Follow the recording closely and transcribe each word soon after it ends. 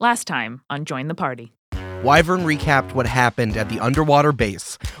Last time on Join the Party. Wyvern recapped what happened at the underwater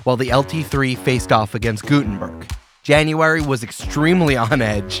base while the LT-3 faced off against Gutenberg. January was extremely on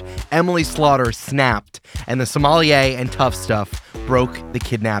edge, Emily Slaughter snapped, and the sommelier and Tough Stuff broke the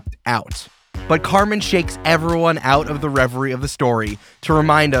kidnapped out. But Carmen shakes everyone out of the reverie of the story to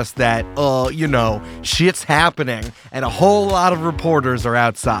remind us that, shit's happening and a whole lot of reporters are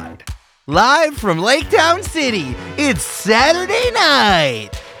outside. Live from Lake Town City, it's Saturday night!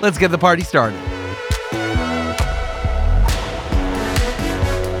 Let's get the party started.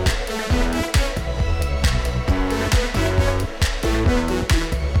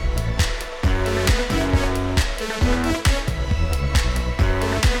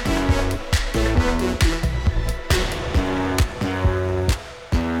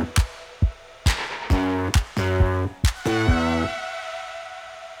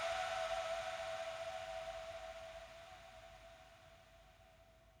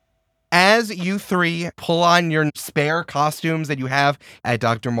 As you three pull on your spare costumes that you have at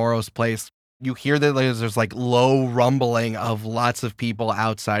Dr. Morrow's place, you hear that there's like low rumbling of lots of people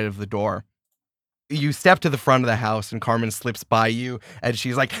outside of the door. You step to the front of the house and Carmen slips by you and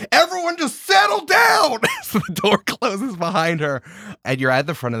she's like, "Everyone just settle down!" So the door closes behind her and you're at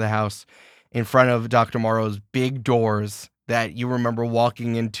the front of the house in front of Dr. Morrow's big doors that you remember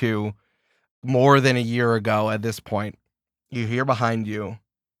walking into more than a year ago at this point. You hear behind you,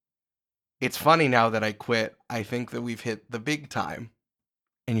 "It's funny now that I quit. I think that we've hit the big time."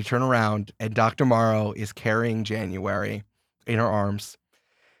 And you turn around and Dr. Morrow is carrying January in her arms.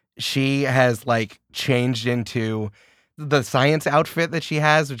 She has changed into the science outfit that she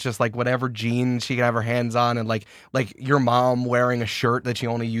has, which is whatever jeans she can have her hands on, and like your mom wearing a shirt that she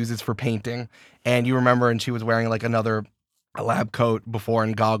only uses for painting. And you remember, and she was wearing a lab coat before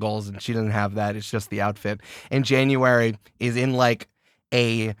and goggles, and she doesn't have that. It's just the outfit. And January is in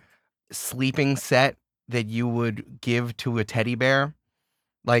a sleeping set that you would give to a teddy bear.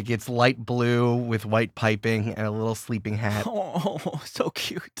 It's light blue with white piping and a little sleeping hat. Oh, so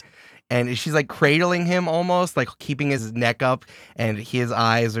cute. And she's cradling him almost, keeping his neck up, and his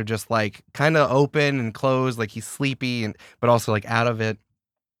eyes are just kind of open and closed, like he's sleepy, but also out of it.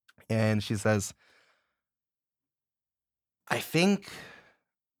 And she says, "I think,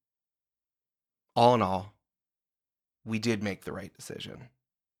 all in all, we did make the right decision.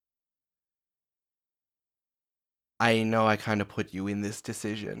 I know I kind of put you in this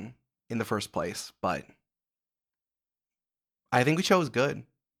decision in the first place, but I think we chose good.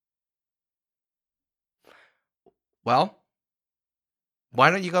 Well,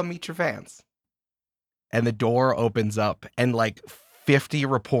 why don't you go meet your fans?" And the door opens up and 50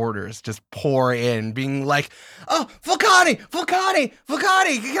 reporters just pour in, being like, "Oh, Vulcani,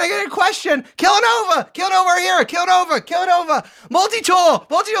 can I get a question? Killanova here, Killanova, multi-tool,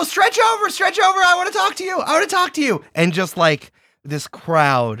 stretch over, I want to talk to you. And just this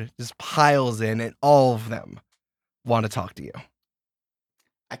crowd just piles in and all of them want to talk to you.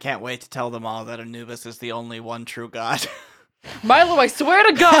 I can't wait to tell them all that Anubis is the only one true god. Milo, I swear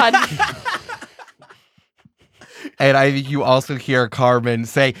to God. And I think you also hear Carmen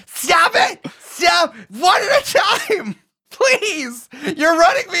say, "Stop it! Stop! One at a time! Please! You're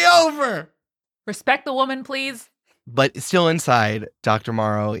running me over!" Respect the woman, please. But still inside, Dr.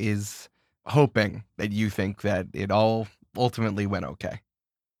 Morrow is hoping that you think that it all ultimately went okay.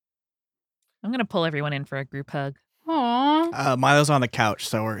 I'm going to pull everyone in for a group hug. Aww. Milo's on the couch,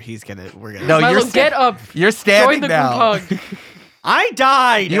 so we're gonna. No, Milo, get up. You're standing Join the now. group hug. I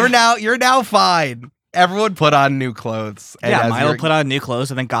died. You're now fine. Everyone put on new clothes. And Yeah, Milo put on new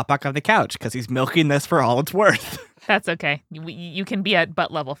clothes and then got back on the couch because he's milking this for all it's worth. That's okay. You can be at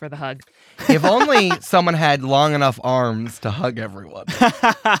butt level for the hug. If only someone had long enough arms to hug everyone.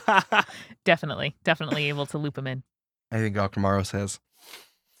 Definitely able to loop him in. I think Dr. Morrow says,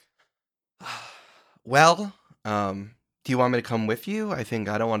 "Well, do you want me to come with you? I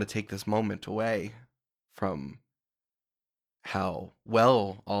don't want to take this moment away from how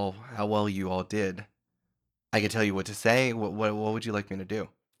well you all did. I can tell you what to say. What would you like me to do?"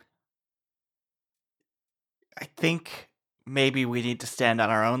 I think maybe we need to stand on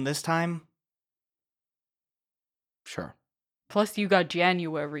our own this time. Sure. Plus, you got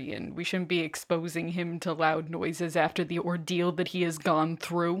January, and we shouldn't be exposing him to loud noises after the ordeal that he has gone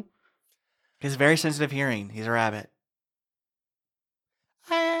through. He has very sensitive hearing. He's a rabbit.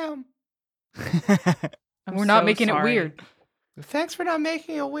 I am. We're not making it weird. Thanks for not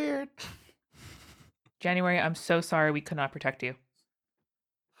making it weird. January, I'm so sorry we could not protect you.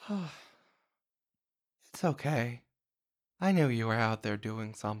 It's okay. I knew you were out there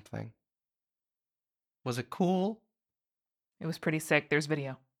doing something. Was it cool? It was pretty sick. There's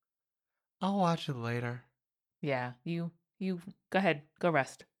video. I'll watch it later. Yeah, you go ahead, go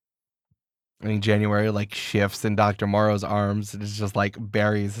rest. I mean, January like shifts in Dr. Morrow's arms and it's just like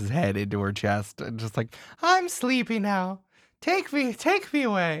buries his head into her chest and just like, I'm sleepy now. Take me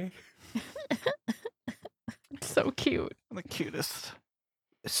away. So cute. The cutest.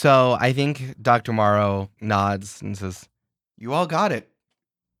 So I think Dr. Morrow nods and says, you all got it.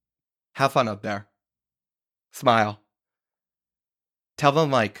 Have fun up there. Smile. Tell them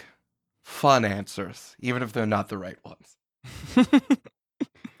like fun answers, even if they're not the right ones.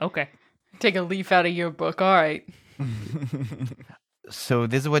 Okay. Take a leaf out of your book. All right. So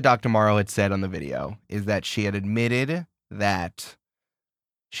this is what Dr. Morrow had said on the video, is that she had admitted that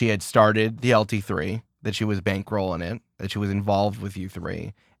she had started the LT3, that she was bankrolling it, that she was involved with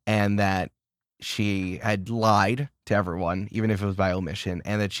U3, and that she had lied to everyone, even if it was by omission,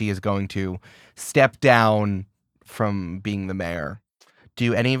 and that she is going to step down from being the mayor.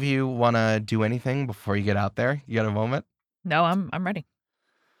 Do any of you want to do anything before you get out there? You got a moment? No, I'm ready.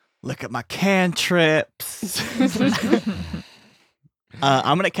 Look at my cantrips.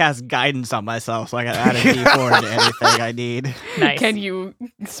 I'm going to cast guidance on myself so I can add a D4 to anything I need. Nice. Can you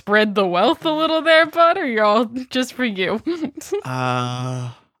spread the wealth a little there, bud, or you're all just for you?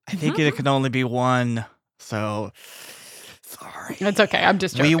 I think it can only be one, so sorry. It's okay. I'm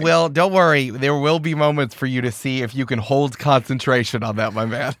just joking. We will, don't worry, there will be moments for you to see if you can hold concentration on that, my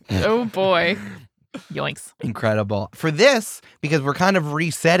man. Oh, boy. Yoinks. Incredible. For this, because we're kind of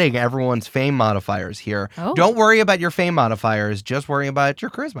resetting everyone's fame modifiers here, Oh. don't worry about your fame modifiers, just worry about your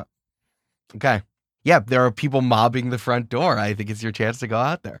charisma. Okay. Yeah, there are people mobbing the front door. I think it's your chance to go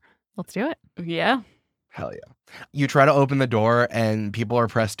out there. Let's do it. Yeah. Hell yeah. You try to open the door and people are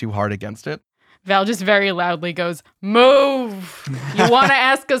pressed too hard against it. Val just very loudly goes, "Move! You want to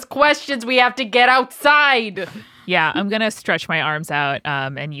ask us questions? We have to get outside." Yeah, I'm gonna stretch my arms out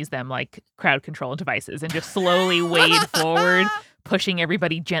and use them like crowd control devices and just slowly wade forward, pushing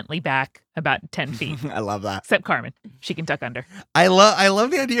everybody gently back about 10 feet. I love that. Except Carmen. She can duck under. I love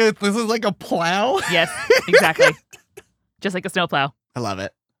the idea that this is like a plow. Yes, exactly. Just like a snowplow. I love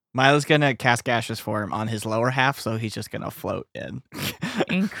it. Milo's going to cast gaseous form on his lower half, so he's just going to float in.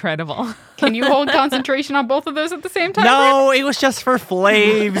 Incredible. Can you hold concentration on both of those at the same time? No, it was just for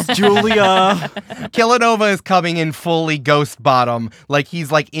flames, Julia. Killanova is coming in fully ghost bottom, like he's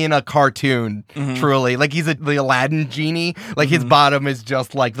like in a cartoon, Mhm. truly. Like he's the Aladdin genie. Like his bottom is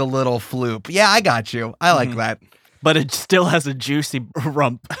just like the little floop. Yeah, I got you. I like that. But it still has a juicy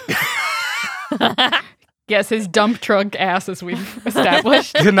rump. Yes, his dump truck ass, as we've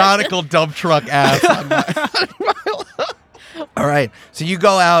established. Canonical dump truck ass. On my All right, so you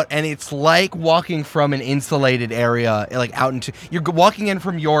go out and it's like walking from an insulated area, like out into, you're walking in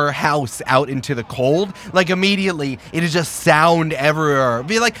from your house out into the cold, like immediately it is just sound everywhere.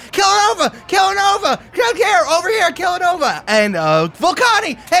 Be like, Killanova, come here, over here, Killanova. And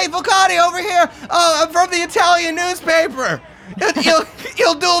Vulcani, hey Vulcani, over here. Oh, I'm from the Italian newspaper.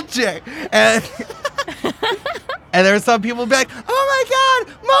 Il Dulce. And there are some people be like, oh my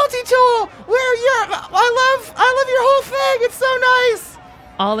God, multi-tool, I love your whole thing, it's so nice.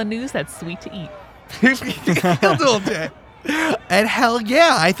 All the news that's sweet to eat. Il Dulce. And hell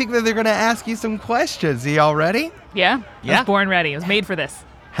yeah, I think that they're going to ask you some questions. Are y'all ready? Yeah? I Yeah. was born ready. I was made for this.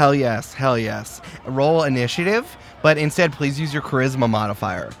 Hell yes. Roll initiative, but instead please use your charisma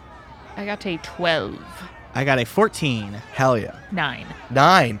modifier. I got a 12. I got a 14. Hell yeah. 9.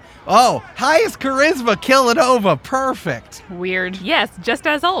 9. Oh, highest charisma, Killanova, perfect. Weird. Yes, just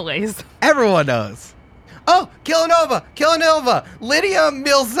as always. Everyone knows. Oh, Killanova, Lydia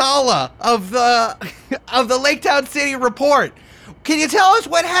Milzala of the Lake Town City Report. Can you tell us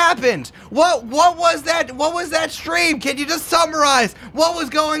what happened? What was that? What was that stream? Can you just summarize what was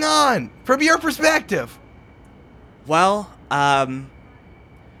going on from your perspective? Well,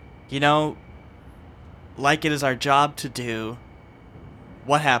 like it is our job to do,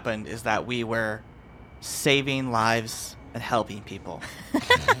 what happened is that we were saving lives and helping people.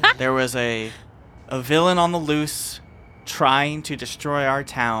 There was a villain on the loose trying to destroy our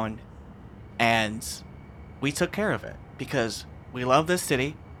town, and we took care of it because we love this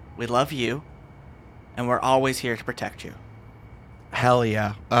city, we love you, and we're always here to protect you. Hell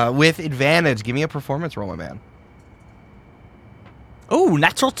yeah. With advantage, give me a performance roll, my man. Oh,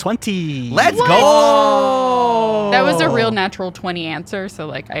 natural 20. Let's What? go. That was a real natural 20 answer,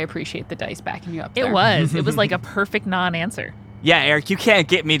 so I appreciate the dice backing you up there. It was. It was like a perfect non-answer. Yeah, Eric, you can't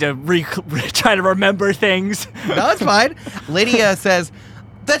get me to try to remember things. No, it's fine. Lydia says,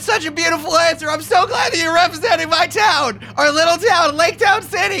 that's such a beautiful answer. I'm so glad that you're representing my town, our little town, Lake Town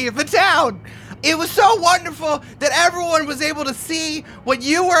City, the town. It was so wonderful that everyone was able to see what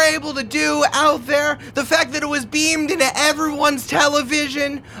you were able to do out there. The fact that it was beamed into everyone's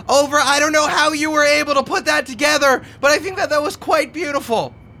television over. I don't know how you were able to put that together, but I think that was quite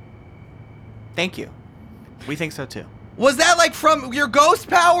beautiful. Thank you. We think so too. Was that like from your ghost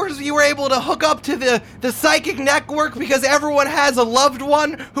powers you were able to hook up to the psychic network because everyone has a loved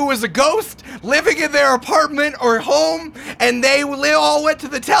one who is a ghost living in their apartment or home and they all went to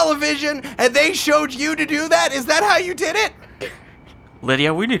the television and they showed you to do that? Is that how you did it?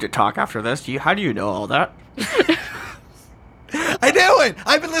 Lydia, we need to talk after this. How do you know all that? I knew it!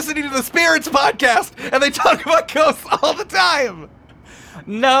 I've been listening to the Spirits podcast and they talk about ghosts all the time!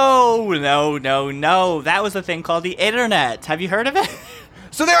 No. That was a thing called the internet. Have you heard of it?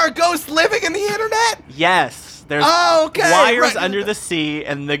 So there are ghosts living in the internet? Yes. There's wires under the sea,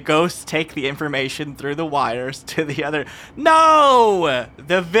 and the ghosts take the information through the wires to the other. No!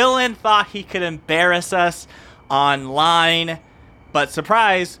 The villain thought he could embarrass us online, but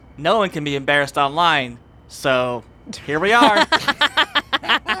surprise, no one can be embarrassed online. So here we are.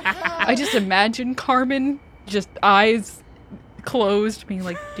 I just imagine Carmen, just eyes closed, being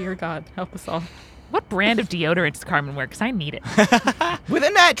like, dear God, help us all. What brand of deodorant does Carmen wear? Because I need it.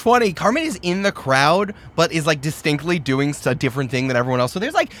 Within that 20, Carmen is in the crowd, but is like distinctly doing a different thing than everyone else. So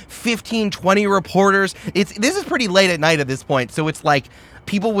there's like 15, 20 reporters. This is pretty late at night at this point. So it's like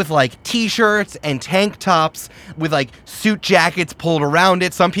people with like t-shirts and tank tops with like suit jackets pulled around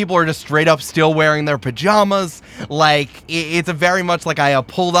it. Some people are just straight up still wearing their pajamas. Like it's a very much like I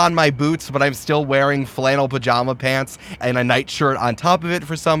pulled on my boots, but I'm still wearing flannel pajama pants and a nightshirt on top of it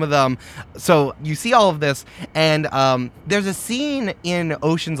for some of them. So you see all of this, and there's a scene in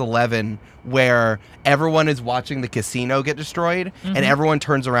Ocean's 11 where everyone is watching the casino get destroyed, and everyone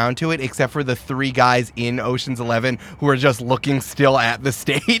turns around to it except for the three guys in Ocean's 11 who are just looking still at the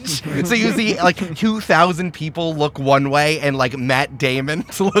stage. So you see like 2,000 people look one way and like Matt Damon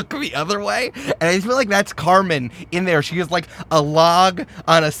to look the other way. And I feel like that's Carmen in there. She is like a log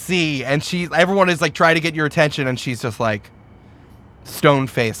on a sea, and everyone is like trying to get your attention, and she's just like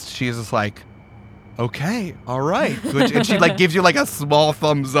stone-faced. She's just like, okay, all right. And she like gives you like a small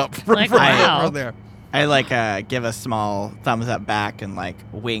thumbs up from there. I like give a small thumbs up back and like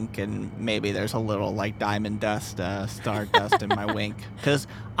wink, and maybe there's a little like diamond dust, star dust in my wink, because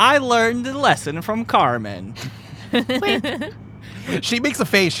I learned the lesson from Carmen. She makes a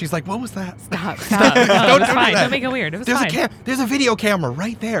face. She's like, what was that? Stop. Don't It was do fine. that. Don't make it weird. It was fine. There's a video camera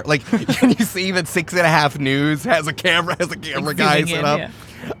right there. Like, can you see that 6.5 News has a camera Like guy zooming set in, up? yeah.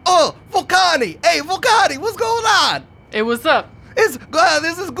 Oh, Vulcani! Hey, Vulcani, what's going on? Hey, what's up? This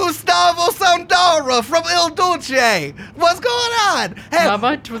is Gustavo Sandora from Il Duce. What's going on? Hey, Not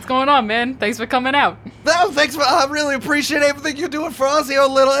much. What's going on, man? Thanks for coming out. no, thanks for. I really appreciate everything you're doing for us here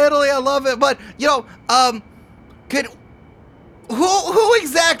in Little Italy. I love it. But who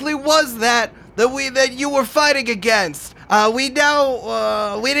exactly was that you were fighting against? We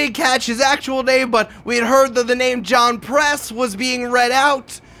didn't catch his actual name, but we had heard that the name John Press was being read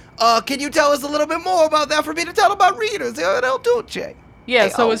out. Can you tell us a little bit more about that for me to tell about readers here at El Duce? Yeah, Hey,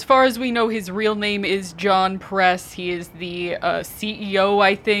 so oh. as far as we know, his real name is John Press. He is the CEO,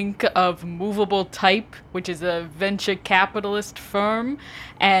 I think, of Movable Type, which is a venture capitalist firm.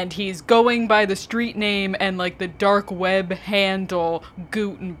 And he's going by the street name and like the dark web handle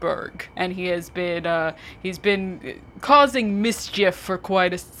Gutenberg. And he has been he's been causing mischief for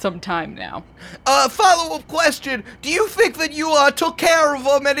quite some time now. Follow-up question. Do you think that you took care of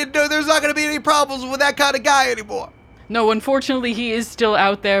him and there's not going to be any problems with that kind of guy anymore? No, unfortunately, he is still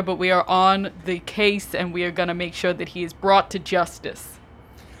out there, but we are on the case and we are going to make sure that he is brought to justice.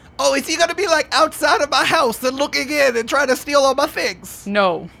 Oh, is he going to be like outside of my house and looking in and trying to steal all my things?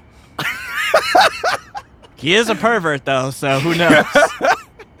 No. He is a pervert though, so who knows?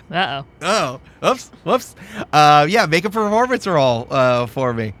 Uh-oh. Oh, whoops. Yeah, make a performance roll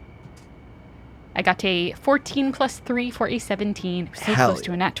for me. I got a 14 plus 3 for a 17. So Hell close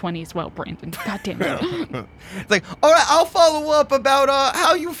to a nat 20 as well, Brandon. God damn it. It's like, all right, I'll follow up about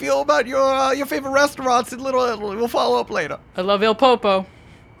how you feel about your favorite restaurants in Little Italy. We'll follow up later. I love Il Popo.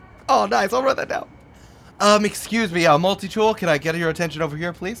 Oh, nice. I'll write that down. Excuse me, Multi-Tool, can I get your attention over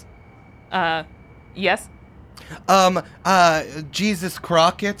here, please? Yes. Jesus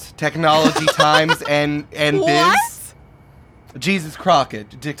Crockett, Technology Times and Biz. What? Jesus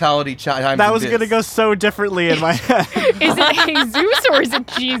Crockett, Technology Times That and was Biz. gonna go so differently in my head. Is it Jesus or is it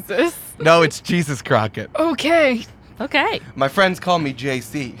Jesus? No, it's Jesus Crockett. Okay. Okay. My friends call me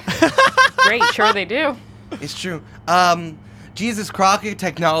JC. Great. Sure they do. It's true. Jesus Crockett,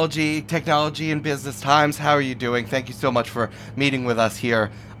 Technology and Business Times. How are you doing? Thank you so much for meeting with us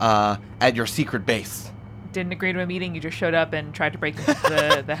here at your secret base. Didn't agree to a meeting. You just showed up and tried to break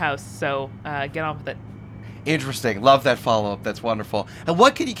into the house. So get on with it. Interesting. Love that follow-up. That's wonderful. And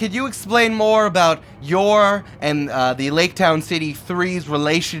what could you explain more about your and the Laketown City 3's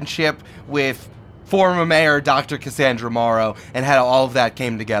relationship with former mayor Dr. Cassandra Morrow and how all of that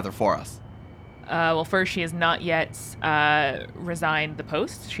came together for us? Well, first, she has not yet resigned the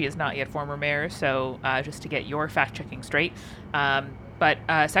post. She is not yet former mayor, so just to get your fact-checking straight. But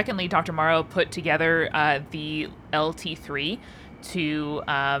secondly, Dr. Morrow put together the LT3 to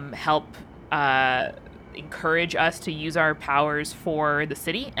help encourage us to use our powers for the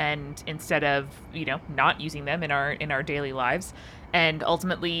city, and instead of not using them in our daily lives. And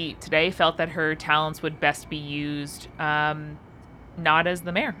ultimately, today felt that her talents would best be used not as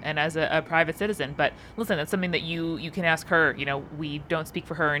the mayor and as a private citizen. But listen, that's something that you can ask her. We don't speak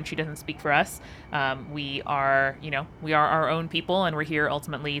for her and she doesn't speak for us. We are our own people, and we're here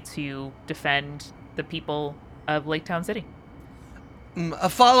ultimately to defend the people of Laketown City. A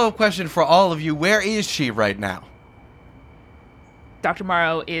follow-up question for all of you. Where is she right now? Dr.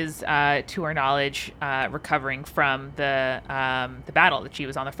 Morrow is, to our knowledge, recovering from the battle that she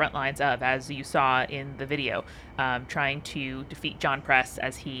was on the front lines of, as you saw in the video, trying to defeat John Press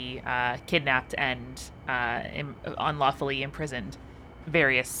as he kidnapped and unlawfully imprisoned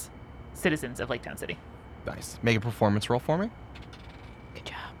various citizens of Laketown City. Nice. Make a performance roll for me. Good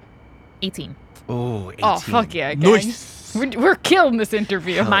job. 18. Ooh, 18. Oh, fuck yeah, gang. Nice. We're killing this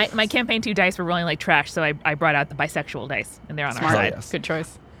interview. My campaign 2 dice were rolling like trash, so I brought out the bisexual dice, and they're on Smart. our side. Yes. Good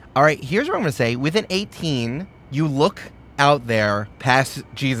choice. All right, here's what I'm going to say. With an 18, you look out there past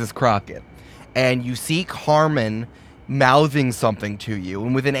Jesus Crockett, and you see Carmen mouthing something to you.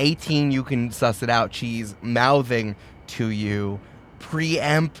 And with an 18, you can suss it out. She's mouthing to you.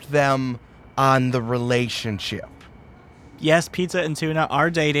 Preempt them on the relationship. Yes, pizza and tuna are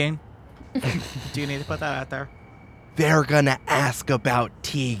dating. Do you need to put that out there? They're going to ask about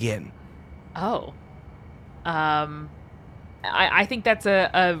Tegan. Oh. I think that's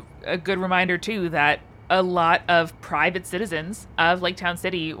a good reminder, too, that a lot of private citizens of Laketown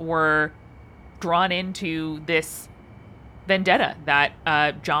City were drawn into this vendetta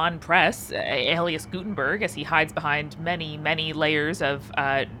that John Press, alias Gutenberg, as he hides behind many, many layers of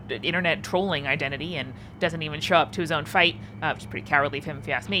internet trolling identity and doesn't even show up to his own fight, which is pretty cowardly of him if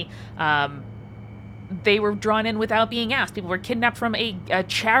you ask me. They were drawn in without being asked. People were kidnapped from a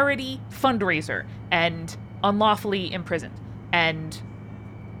charity fundraiser and unlawfully imprisoned. And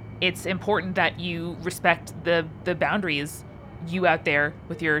it's important that you respect the boundaries. You out there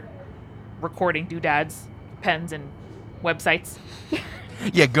with your recording doodads, pens, and websites.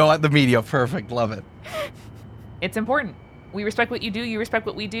 Yeah, go at the media. Perfect. Love it. It's important. We respect what you do. You respect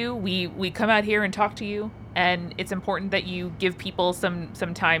what we do. We come out here and talk to you. And it's important that you give people some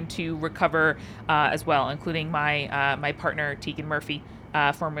time to recover as well, including my partner, Tegan Murphy,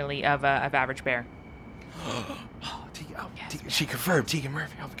 formerly of Average Bear. She confirmed. Tegan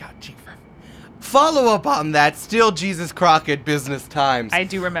Murphy. Oh, my God. She confirmed. Follow up on that. Still Jesus Crockett Business Times. I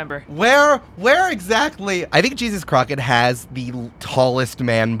do remember. Where exactly? I think Jesus Crockett has the tallest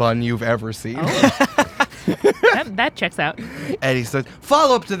man bun you've ever seen. Oh. that checks out. And he says,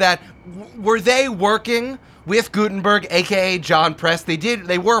 follow up to that, were they working with Gutenberg, aka John Press?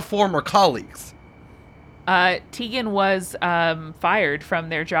 They were former colleagues. Tegan was fired from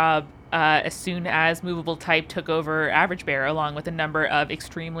their job as soon as Movable Type took over Average Bear, along with a number of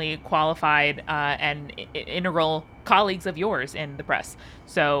extremely qualified and integral colleagues of yours in the press.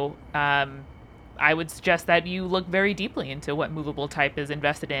 So I would suggest that you look very deeply into what Movable Type is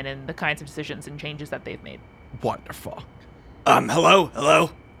invested in and the kinds of decisions and changes that they've made. Wonderful.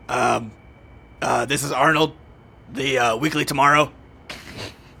 Hello. This is Arnold, the Weekly Tomorrow.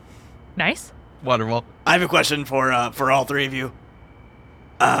 Nice. Wonderful. I have a question for all three of you.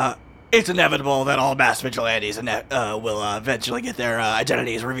 It's inevitable that all mass vigilantes will eventually get their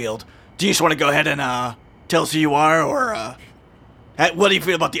identities revealed. Do you just want to go ahead and tell us who you are, or what do you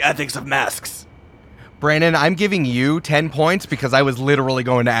feel about the ethics of masks? Brandon, I'm giving you 10 points because I was literally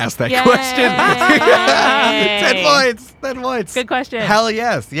going to ask that Yay! question. Yay! 10 points. Good question. Hell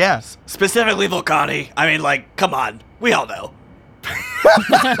yes. Specifically Volcani. I mean, come on. We all know.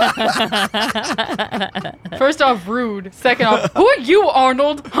 First off, rude. Second off, who are you,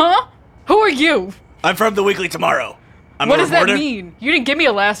 Arnold? Huh? Who are you? I'm from the Weekly Tomorrow. I'm What a does that reporter. mean? You didn't give me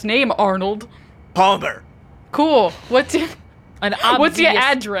a last name, Arnold. Palmer. Cool. What's An What's your obvious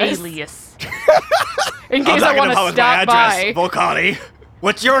address? alias. in I'm case not I want gonna to publish my stop address, by? Volcani.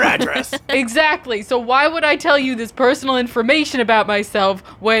 What's your address? Exactly. So why would I tell you this personal information about myself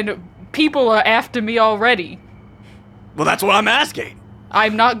when people are after me already? Well, that's what I'm asking.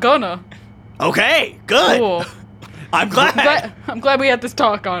 I'm not gonna. Okay, good. Cool. I'm glad. I'm glad we had this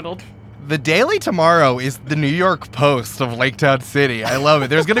talk, Arnold. The Daily Tomorrow is the New York Post of Lake Town City. I love it.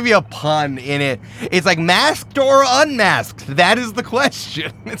 There's going to be a pun in it. It's like masked or unmasked. That is the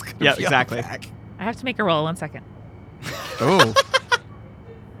question. It's gonna Yeah, be exactly. on back. I have to make a roll. 1 second. Ooh.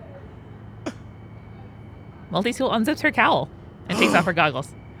 Multi-tool unzips her cowl and takes off her goggles.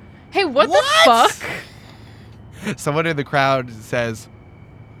 Hey, what the What? fuck? Someone in the crowd says,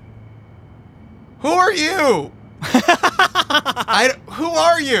 "Who are you? Who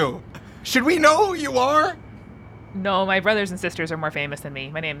are you? Should we know who you are?" No, my brothers and sisters are more famous than me.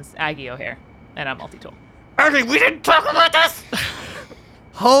 My name is Aggie O'Hare, and I'm multi-tool. Aggie, we didn't talk about this.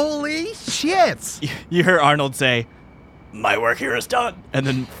 Holy shit. You hear Arnold say, My work here is done. and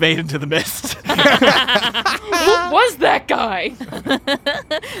then fade into the mist. Who was that guy?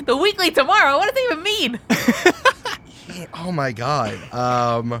 The Weekly Tomorrow? What does that even mean? Oh my god.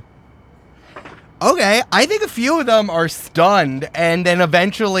 Okay, I think a few of them are stunned, and then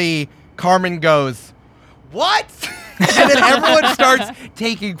eventually Carmen goes, "What?" And then everyone starts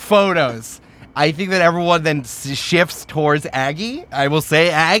taking photos. I think that everyone then shifts towards Aggie. I will say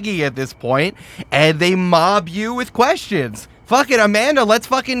Aggie at this point, and they mob you with questions. Fuck it, Amanda, let's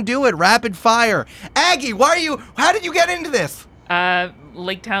fucking do it. Rapid fire. Aggie, how did you get into this?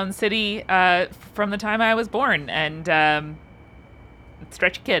 Lake Town City, from the time I was born, and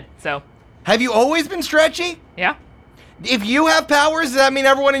stretchy kid. So, Have you always been stretchy? yeah. If you have powers, does that mean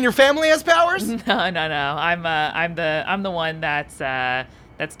everyone in your family has powers? No. I'm the one that's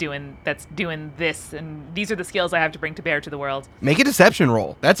doing this, and these are the skills I have to bring to bear to the world. Make a deception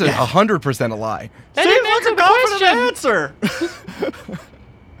roll. That's 100% a lie. That didn't answer the question. answer.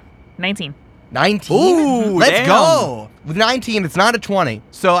 19. 19? Ooh, Let's damn. go. With 19, it's not a 20.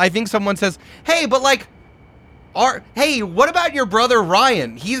 So I think someone says, hey, but like, hey, what about your brother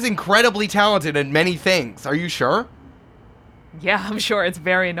Ryan? He's incredibly talented at many things. Are you sure? Yeah, I'm sure it's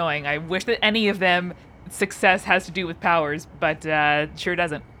very annoying. I wish that any of them success has to do with powers, but sure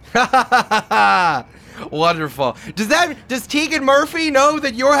doesn't. Wonderful. Does Tegan Murphy know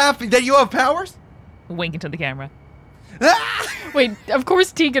that you have powers? Wink into the camera. Wait, of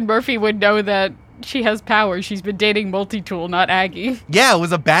course Tegan Murphy would know that she has powers. She's been dating Multi-Tool, not Aggie. Yeah, it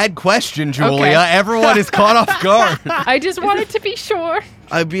was a bad question, Julia. Okay. Everyone is caught off guard. I just wanted to be sure.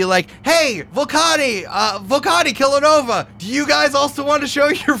 I'd be like, hey, Volcani, Killanova, do you guys also want to show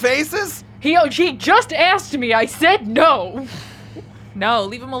your faces? He just asked me. I said no. No,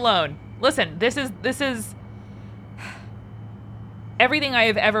 leave him alone. Listen, this is everything I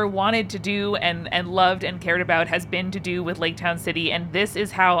have ever wanted to do and loved and cared about has been to do with Lake Town City, and this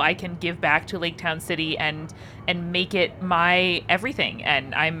is how I can give back to Lake Town City and make it my everything.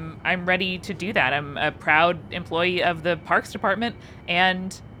 And I'm ready to do that. I'm a proud employee of the Parks Department,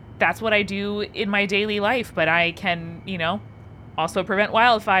 and that's what I do in my daily life. But I can, also prevent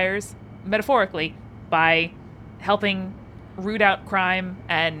wildfires, metaphorically, by helping root out crime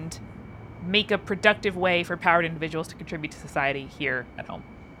and make a productive way for powered individuals to contribute to society here at home.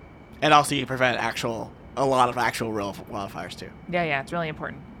 And also you prevent a lot of actual real wildfires too. Yeah, it's really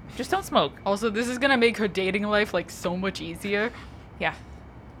important. Just don't smoke. Also, this is gonna make her dating life like so much easier. Yeah.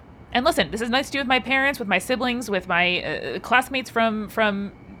 And listen, this is nice to do with my parents, with my siblings, with my classmates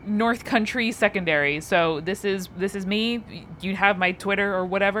from North Country Secondary. So this is me. You have my Twitter or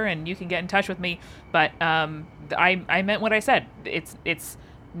whatever, and you can get in touch with me. But I meant what I said. It's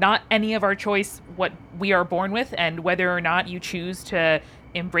not any of our choice what we are born with, and whether or not you choose to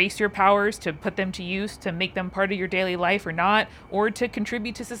embrace your powers, to put them to use, to make them part of your daily life or not, or to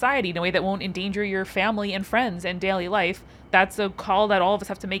contribute to society in a way that won't endanger your family and friends and daily life. That's a call that all of us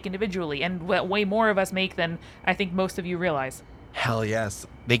have to make individually, and way more of us make than I think most of you realize. Hell yes.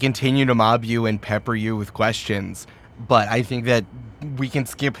 They continue to mob you and pepper you with questions, but I think that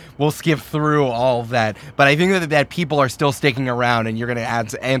we'll skip through all of that. But I think that people are still sticking around, and you're going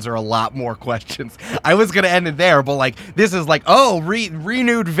to answer a lot more questions. I was going to end it there, but like, this is like,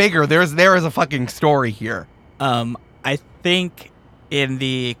 renewed vigor. There is a fucking story here. I think in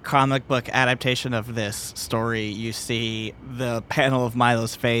the comic book adaptation of this story, you see the panel of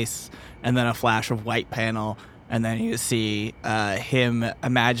Milo's face and then a flash of white panel, and then you see him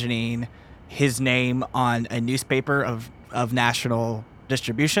imagining his name on a newspaper of national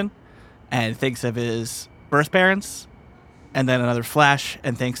distribution, and thinks of his birth parents, and then another flash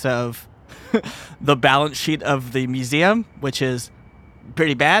and thinks of the balance sheet of the museum, which is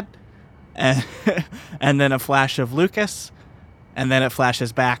pretty bad, and then a flash of Lucas, And then it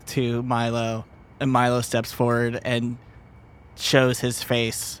flashes back to Milo, and Milo steps forward and shows his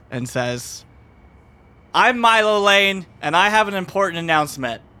face and says, I'm Milo Lane, and I have an important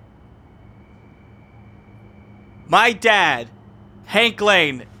announcement. My dad, Hank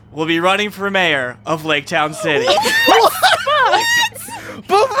Lane, will be running for mayor of Lake Town City.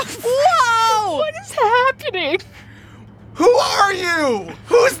 Whoa! What is happening? Who are you?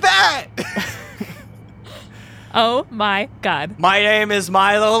 Who's that? Oh my god. My name is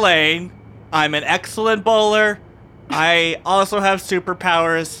Milo Lane. I'm an excellent bowler. I also have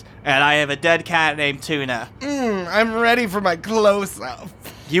superpowers, and I have a dead cat named Tuna. I'm ready for my close-up.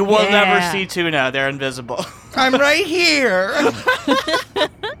 You will Yeah. never see Tuna. They're invisible. I'm right here.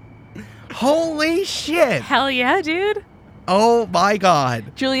 Holy shit. Hell yeah, dude. Oh my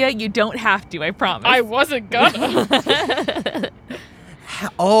god. Julia, you don't have to, I promise. I wasn't gonna.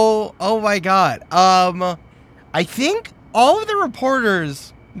 Oh my god. I think all of the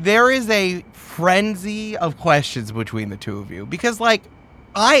reporters, there is a frenzy of questions between the two of you because, like,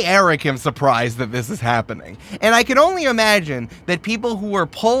 I, Eric, am surprised that this is happening. And I can only imagine that people who were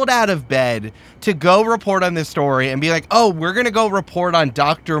pulled out of bed to go report on this story and be like, oh, we're going to go report on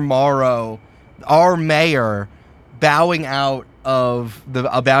Dr. Morrow, our mayor, bowing out of the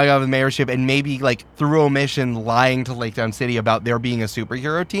mayorship and maybe, like, through omission lying to Lake Town City about there being a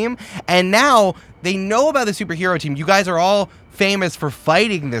superhero team. And now they know about the superhero team. You guys are all famous for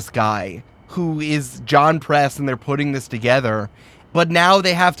fighting this guy who is John Press, and they're putting this together. But now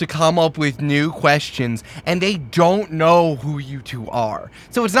they have to come up with new questions, and they don't know who you two are.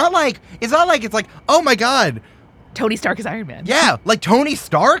 So it's not like it's like, oh my god, Tony Stark is Iron Man. yeah, like Tony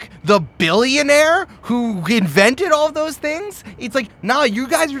Stark, the billionaire who invented all of those things. It's like, nah, you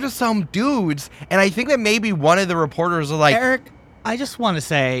guys are just some dudes. And I think that maybe one of the reporters are like, Eric, I just want to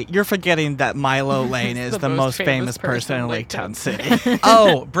say, you're forgetting that Milo Lane is the most famous person in Lake Town City.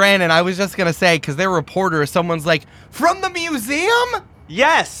 oh, Brandon, I was just gonna say, because they're reporters, someone's like, from the museum?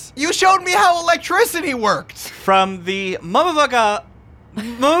 Yes! You showed me how electricity worked. From the from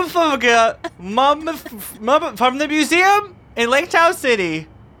the museum in Lake Town City.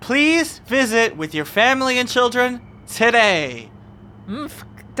 Please visit with your family and children today.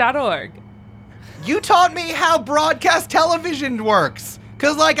 Mf.org. You taught me how broadcast television works.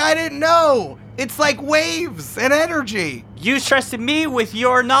 Cause like I didn't know. It's like waves and energy. You trusted me with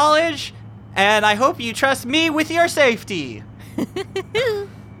your knowledge, and I hope you trust me with your safety.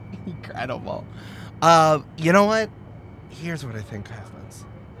 Incredible. You know what? Here's what I think happens.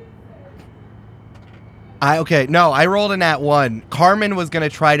 I rolled a nat 1. Carmen was going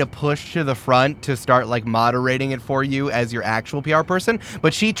to try to push to the front to start like moderating it for you as your actual PR person,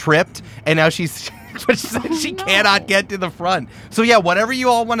 but she tripped and now she cannot get to the front. So yeah, whatever you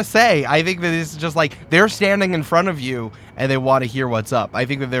all want to say, I think that this is just like they're standing in front of you and they want to hear what's up. I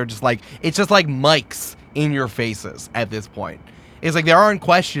think that they're just like, it's just like mics in your faces at this point. It's like there aren't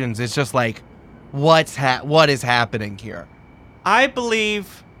questions. It's just like, what is happening here? I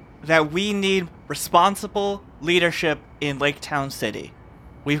believe that we need responsible leadership in Lake Town City.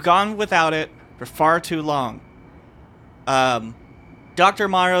 We've gone without it for far too long. Dr.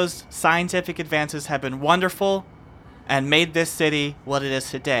 Morrow's scientific advances have been wonderful and made this city what it is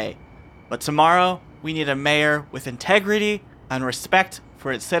today. But tomorrow, we need a mayor with integrity and respect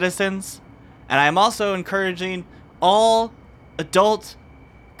for its citizens. And I'm also encouraging all adult,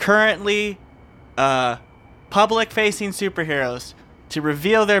 currently public-facing superheroes to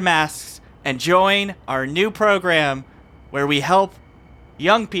reveal their masks and join our new program where we help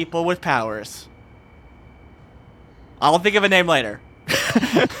young people with powers. I'll think of a name later.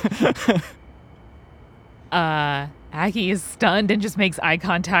 Aggie is stunned and just makes eye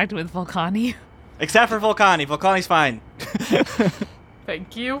contact with Volcani. Except for Volcani. Volcani's fine.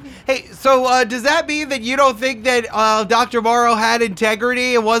 Thank you. Hey, so does that mean that you don't think that Dr. Morrow had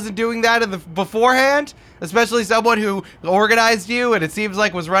integrity and wasn't doing that beforehand? Especially someone who organized you and it seems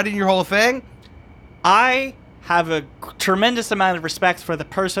like was running your whole thing? I have a tremendous amount of respect for the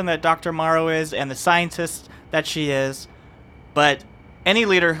person that Dr. Morrow is and the scientist that she is, but any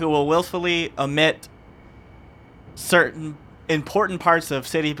leader who will willfully omit certain important parts of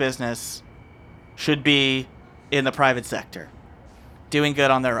city business should be in the private sector, doing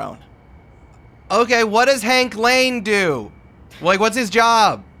good on their own. Okay, what does Hank Lane do? Like, what's his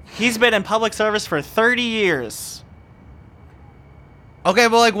job? He's been in public service for 30 years. Okay,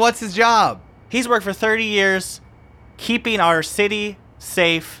 but like, what's his job? He's worked for 30 years keeping our city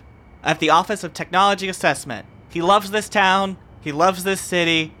safe at the Office of Technology Assessment. He loves this town, he loves this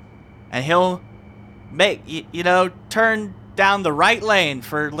city, and he'll turn down the right lane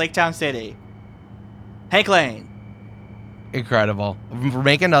for Lake Town City. Hank Lane. Incredible.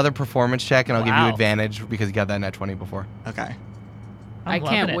 Make another performance check, and I'll give you Wow. advantage because you got that net 20 before. Okay. I I'm can't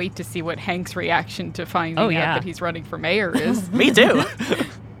loving it. wait to see what Hank's reaction to finding Oh, out yeah. that he's running for mayor is. Me too.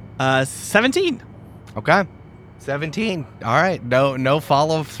 17. Okay. 17. All right. No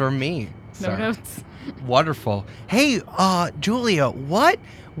follow-ups from me. No sir. notes. Wonderful. Hey, Julia,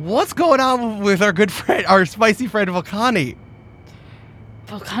 what's going on with our good friend, our spicy friend Volcani?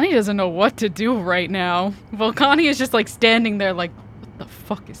 Volcani doesn't know what to do right now. Volcani is just like standing there like, what the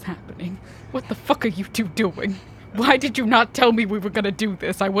fuck is happening? What the fuck are you two doing? Why did you not tell me we were gonna do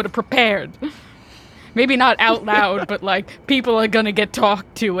this? I would have prepared. Maybe not out loud, but like people are gonna get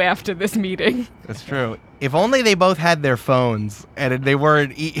talked to after this meeting. That's true. If only they both had their phones and they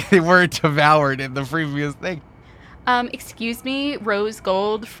weren't devoured in the previous thing. Excuse me, Rose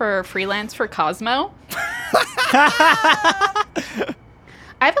Gold for freelance for Cosmo.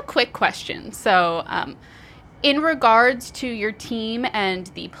 I have a quick question. So, in regards to your team and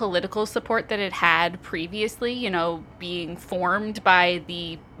the political support that it had previously, you know, being formed by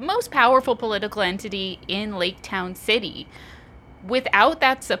the most powerful political entity in Lake Town City, without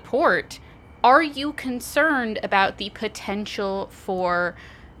that support, are you concerned about the potential for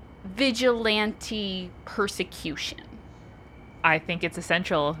vigilante persecution? I think it's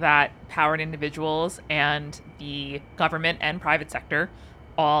essential that powered individuals and the government and private sector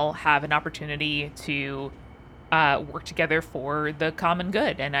all have an opportunity to work together for the common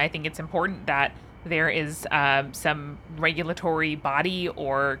good. And I think it's important that there is some regulatory body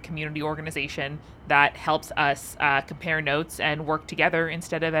or community organization that helps us compare notes and work together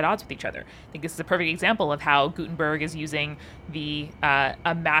instead of at odds with each other. I think this is a perfect example of how Gutenberg is using the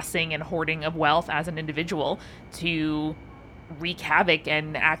amassing and hoarding of wealth as an individual to wreak havoc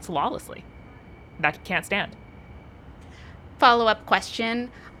and act lawlessly. That can't stand. Follow-up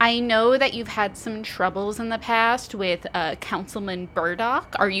question. I know that you've had some troubles in the past with Councilman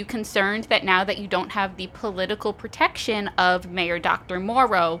Burdock. Are you concerned that now that you don't have the political protection of Mayor Dr.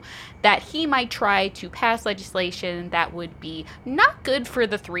 Morrow, that he might try to pass legislation that would be not good for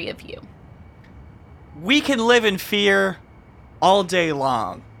the three of you? We can live in fear all day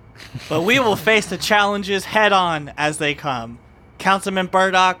long, but we will face the challenges head on as they come. Councilman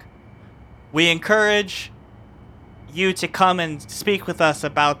Burdock, we encourage you to come and speak with us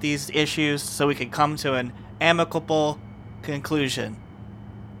about these issues so we can come to an amicable conclusion.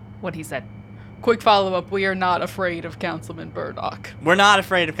 What he said. Quick follow-up, we are not afraid of Councilman Burdock. We're not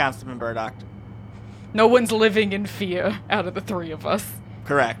afraid of Councilman Burdock. No one's living in fear out of the three of us.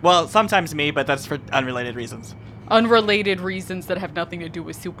 Correct. Well, sometimes me, but that's for unrelated reasons. Unrelated reasons that have nothing to do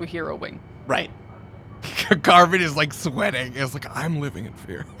with superheroing. Right. Garvin is like sweating. It's like, I'm living in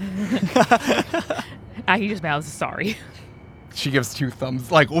fear. He just mouths sorry. She gives two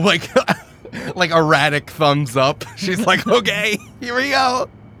thumbs, like erratic thumbs up. She's like, okay, here we go.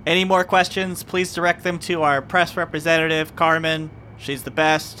 Any more questions, please direct them to our press representative, Carmen. She's the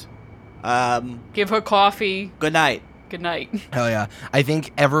best. Give her coffee. Good night. Good night. Hell yeah. I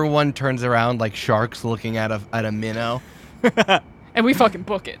think everyone turns around like sharks looking at a minnow. And we fucking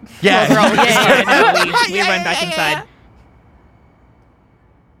book it. Yeah. We're all, we run back inside.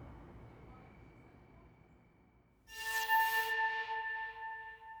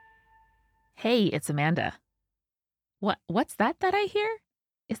 Hey, it's Amanda. What's that I hear?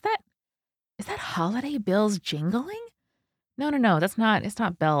 Is that holiday bells jingling? No, that's not, it's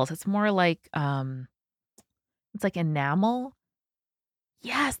not bells. It's more like it's like enamel.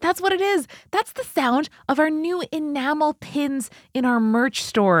 Yes, that's what it is. That's the sound of our new enamel pins in our merch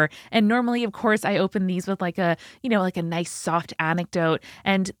store. And normally, of course, I open these with like a nice soft anecdote.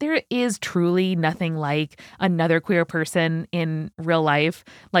 And there is truly nothing like another queer person in real life,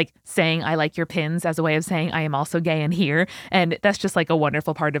 like saying, I like your pins as a way of saying I am also gay and here. And that's just like a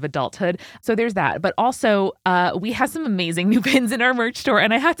wonderful part of adulthood. So there's that. But also, we have some amazing new pins in our merch store.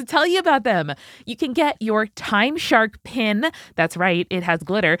 And I have to tell you about them. You can get your Time Shark pin. That's right. It has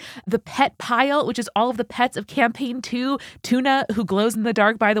glitter. The Pet Pile, which is all of the pets of Campaign 2, Tuna, who glows in the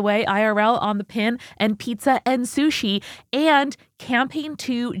dark, by the way, IRL on the pin, and Pizza and Sushi, and Campaign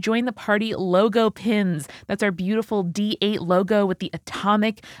 2 Join the Party logo pins. That's our beautiful D8 logo with the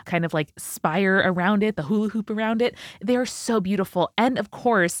atomic kind of like spire around it, the hula hoop around it. They are so beautiful. And of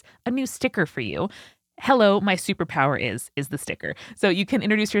course, a new sticker for you. Hello, my superpower is the sticker. So you can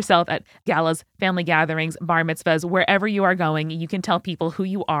introduce yourself at galas, family gatherings, bar mitzvahs, wherever you are going. You can tell people who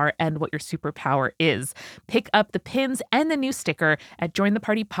you are and what your superpower is. Pick up the pins and the new sticker at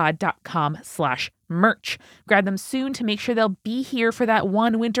jointhepartypod.com/merch. Grab them soon to make sure they'll be here for that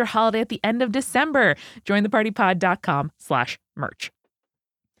one winter holiday at the end of December. Jointhepartypod.com/merch.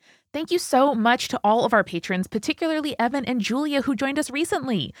 Thank you so much to all of our patrons, particularly Evan and Julia, who joined us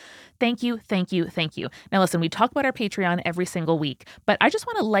recently. Thank you, thank you, thank you. Now listen, we talk about our Patreon every single week, but I just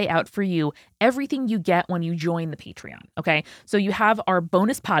want to lay out for you everything you get when you join the Patreon, okay? So you have our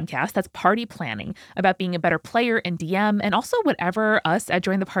bonus podcast, that's Party Planning, about being a better player and DM, and also whatever us at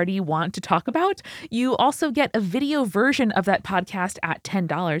Join the Party want to talk about. You also get a video version of that podcast at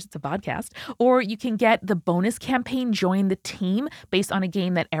 $10. It's a podcast. Or you can get the bonus campaign, Join the Team, based on a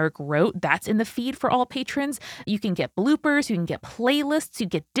game that Eric wrote. That's in the feed for all patrons. You can get bloopers, you can get playlists, you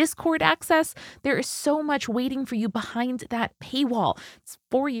get Discord access. There is so much waiting for you behind that paywall. It's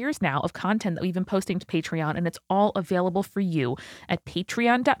 4 years now of content that we've been posting to Patreon, and it's all available for you at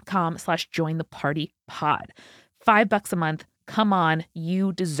patreon.com/jointhepartypod. $5 a month. Come on,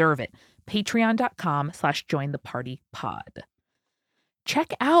 you deserve it. Patreon.com/jointhepartypod.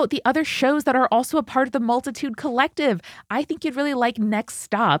 Check out the other shows that are also a part of the Multitude Collective. I think you'd really like Next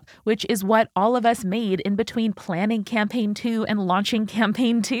Stop, which is what all of us made in between planning Campaign 2 and launching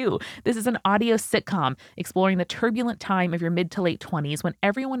Campaign 2. This is an audio sitcom exploring the turbulent time of your mid to late 20s when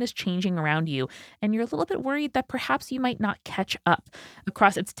everyone is changing around you and you're a little bit worried that perhaps you might not catch up.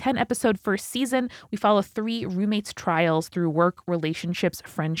 Across its 10-episode first season, we follow 3 roommates' trials through work, relationships,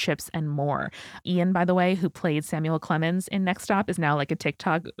 friendships, and more. Ian, by the way, who played Samuel Clemens in Next Stop, is now like a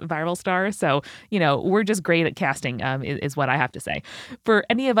TikTok viral star. So, we're just great at casting, is what I have to say. For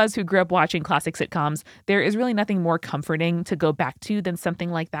any of us who grew up watching classic sitcoms, there is really nothing more comforting to go back to than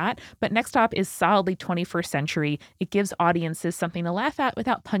something like that. But Next Stop is solidly 21st century. It gives audiences something to laugh at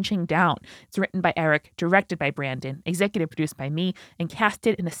without punching down. It's written by Eric, directed by Brandon, executive produced by me, and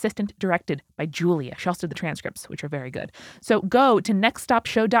casted and assistant directed by Julia. She also did the transcripts, which are very good. So go to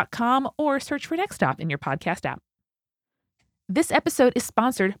nextstopshow.com or search for Next Stop in your podcast app. This episode is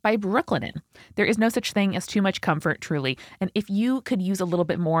sponsored by Brooklinen. There is no such thing as too much comfort, truly. And if you could use a little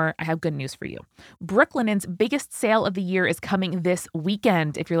bit more, I have good news for you. Brooklinen's biggest sale of the year is coming this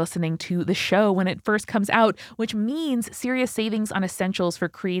weekend if you're listening to the show when it first comes out, which means serious savings on essentials for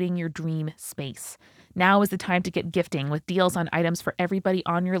creating your dream space. Now is the time to get gifting with deals on items for everybody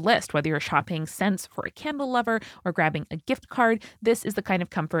on your list. Whether you're shopping scents for a candle lover or grabbing a gift card, this is the kind of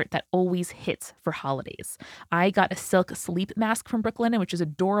comfort that always hits for holidays. I got a silk sleep mask from Brooklinen, which is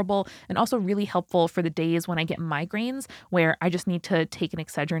adorable and also really helpful for the days when I get migraines where I just need to take an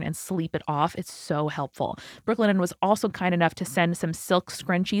Excedrin and sleep it off. It's so helpful. Brooklinen was also kind enough to send some silk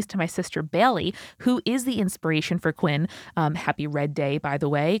scrunchies to my sister Bailey, who is the inspiration for Quinn. Happy Red Day, by the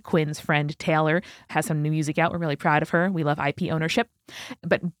way. Quinn's friend Taylor has some new music out. We're really proud of her. We love IP ownership.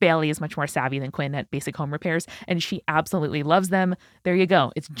 But Bailey is much more savvy than Quinn at basic home repairs, and she absolutely loves them. There you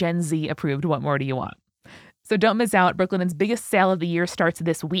go. It's Gen Z approved. What more do you want? So don't miss out. Brooklinen's biggest sale of the year starts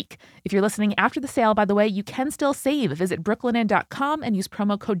this week. If you're listening after the sale, by the way, you can still save. Visit brooklinen.com and use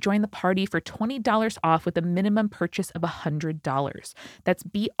promo code JOINTHEPARTY for $20 off with a minimum purchase of $100. That's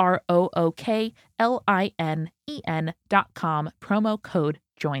BROOKLINEN.com, promo code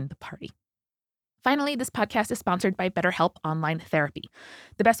JOINTHEPARTY. Finally, this podcast is sponsored by BetterHelp Online Therapy.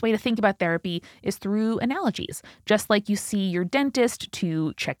 The best way to think about therapy is through analogies. Just like you see your dentist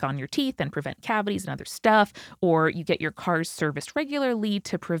to check on your teeth and prevent cavities and other stuff, or you get your cars serviced regularly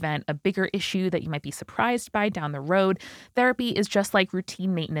to prevent a bigger issue that you might be surprised by down the road, therapy is just like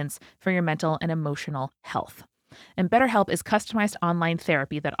routine maintenance for your mental and emotional health. And BetterHelp is customized online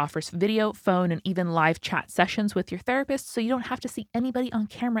therapy that offers video, phone, and even live chat sessions with your therapist, so you don't have to see anybody on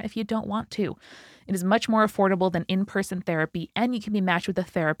camera if you don't want to. It is much more affordable than in-person therapy, and you can be matched with a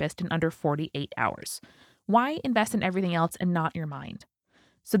therapist in under 48 hours. Why invest in everything else and not your mind?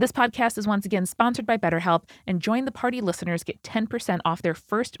 So this podcast is once again sponsored by BetterHelp, and Join the Party listeners get 10% off their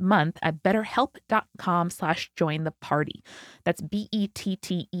first month at betterhelp.com/jointheparty. That's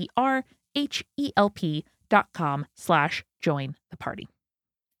BetterHelp.com/join-the-party.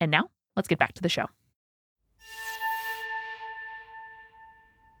 And now, let's get back to the show.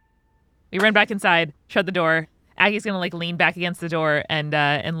 We ran back inside, shut the door. Aggie's gonna lean back against the door and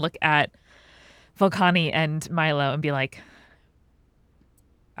look at Volcani and Milo and be like,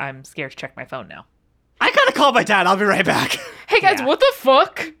 I'm scared to check my phone now. I gotta call my dad. I'll be right back. Hey guys, Yeah. what the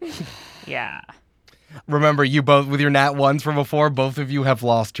fuck? Yeah. Remember, you both, with your nat ones from before, both of you have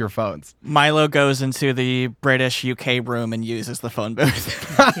lost your phones. Milo goes into the British UK room and uses the phone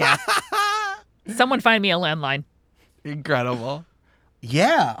booth. Yeah. Someone find me a landline. Incredible.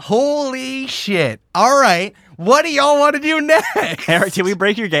 Yeah, holy shit. All right, what do y'all want to do next? Eric, did we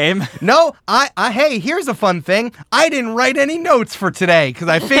break your game? No, hey, here's a fun thing. I didn't write any notes for today because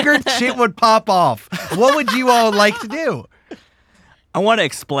I figured shit would pop off. What would you all like to do? I want to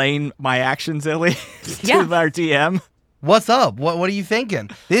explain my actions, Illy, to Yeah. our DM. What's up? What are you thinking?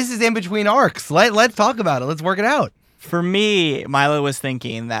 This is in between arcs. Let's talk about it. Let's work it out. For me, Milo was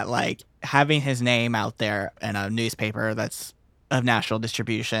thinking that like having his name out there in a newspaper that's of national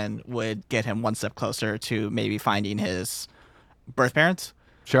distribution would get him one step closer to maybe finding his birth parents.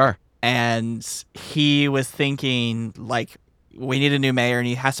 Sure. And he was thinking like, we need a new mayor and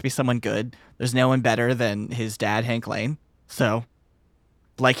he has to be someone good. There's no one better than his dad, Hank Lane. So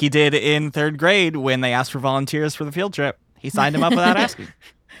like he did in 3rd grade when they asked for volunteers for the field trip, he signed him up without asking.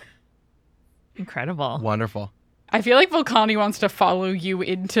 Incredible. Wonderful. I feel like Volcani wants to follow you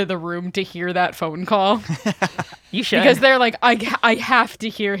into the room to hear that phone call. You should. Because they're like, I have to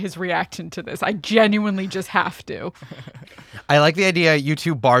hear his reaction to this. I genuinely just have to. I like the idea you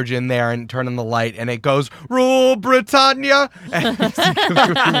two barge in there and turn on the light and it goes, Rule Britannia! And you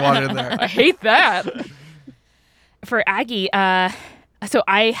see water there. I hate that. For Aggie, so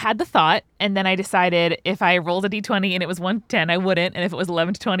I had the thought, and then I decided if I rolled a d20 and it was 110, I wouldn't, and if it was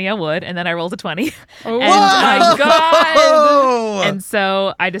 11 to 20, I would, and then I rolled a 20. Oh And, my god! Oh! And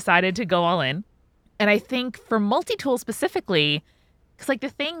so I decided to go all in. And I think for Multitool specifically, because like the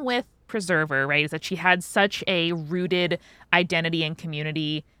thing with Preserver, right, is that she had such a rooted identity and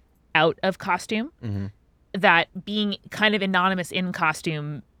community out of costume that being kind of anonymous in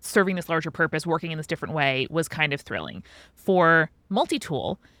costume, serving this larger purpose, working in this different way was kind of thrilling. For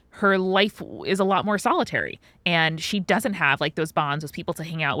Multitool, her life is a lot more solitary and she doesn't have like those bonds, those people to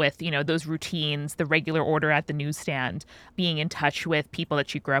hang out with, you know, those routines, the regular order at the newsstand, being in touch with people that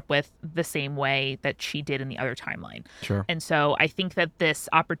she grew up with the same way that she did in the other timeline. Sure. And so I think that this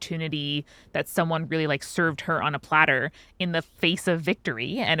opportunity that someone really like served her on a platter in the face of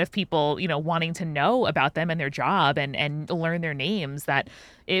victory and of people, you know, wanting to know about them and their job and learn their names, that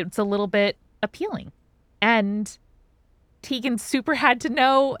it's a little bit appealing. And Tegan super had to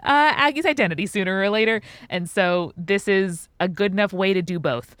know Aggie's identity sooner or later. And so this is a good enough way to do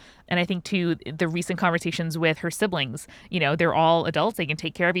both. And I think, too, the recent conversations with her siblings, you know, they're all adults. They can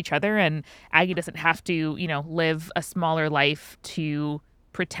take care of each other. And Aggie doesn't have to, you know, live a smaller life to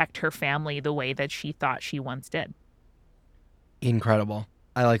protect her family the way that she thought she once did. Incredible.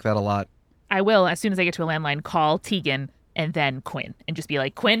 I like that a lot. I will, as soon as I get to a landline, call Tegan and then Quinn and just be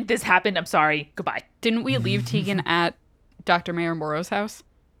like, Quinn, this happened. I'm sorry. Goodbye. Didn't we leave Tegan at Dr. Mayor Morrow's house?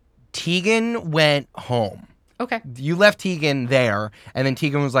 Tegan went home. Okay. You left Tegan there, and then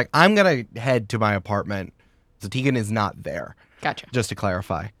Tegan was like, I'm going to head to my apartment. So Tegan is not there, Gotcha. just to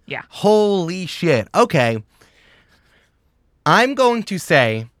clarify. Yeah. Holy shit. Okay. I'm going to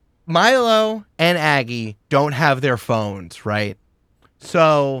say Milo and Aggie don't have their phones, right?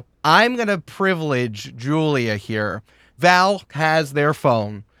 So I'm going to privilege Julia here. Val has their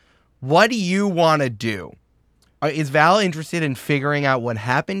phone. What do you want to do? Is Val interested in figuring out what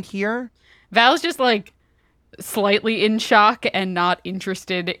happened here? Val's just like slightly in shock and not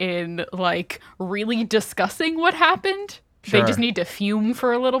interested in like really discussing what happened. Sure. They just need to fume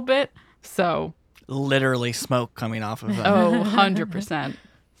for a little bit. So, Literally smoke coming off of them. oh, 100%.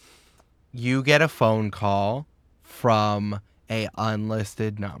 You get a phone call from a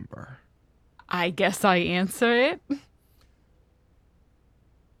unlisted number. I guess I answer it.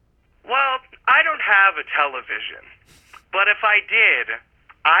 Well, I don't have a television, but if I did,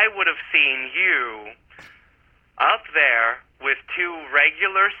 I would have seen you up there with two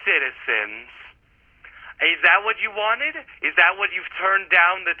regular citizens. Is that what you wanted? Is that what you've turned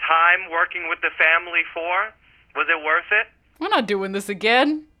down the time working with the family for? Was it worth it? We're not doing this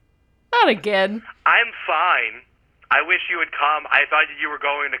again. Not again. I'm fine. I wish you would come. I thought you were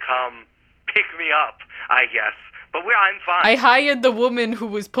going to come pick me up, I guess. But I'm fine. I hired the woman who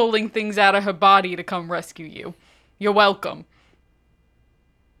was pulling things out of her body to come rescue you. You're welcome.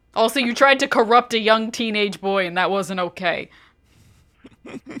 Also, you tried to corrupt a young teenage boy, and that wasn't okay.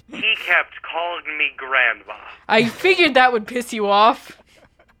 He kept calling me grandma. I figured that would piss you off.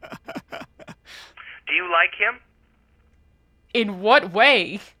 Do you like him? In what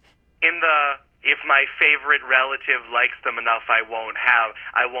way? In the, if my favorite relative likes them enough, I won't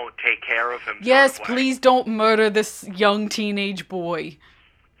take care of him. Yes, sort of way. please don't murder this young teenage boy.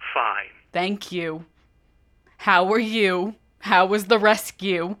 Fine. Thank you. How are you? How was the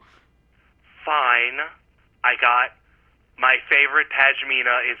rescue? Fine. My favorite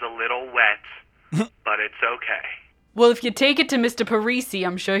pashmina is a little wet, but it's okay. Well, if you take it to Mr. Parisi,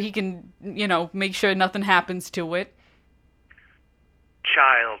 I'm sure he can, make sure nothing happens to it.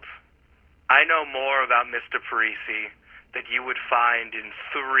 Child, I know more about Mr. Parisi than you would find in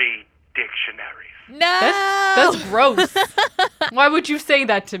 3 dictionaries. No! That's gross. Why would you say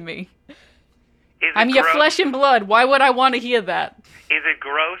that to me? I'm your gross? flesh and blood. Why would I want to hear that? Is it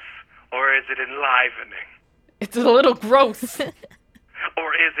gross or is it enlivening? It's a little gross.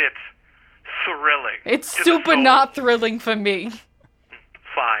 Or is it thrilling? It's to the super soul? not thrilling for me.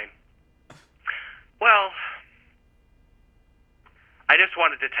 Fine. Well, I just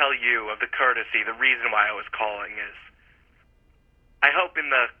wanted to tell you of the courtesy. The reason why I was calling is I hope in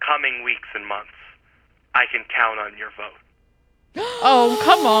the coming weeks and months I can count on your vote. Oh,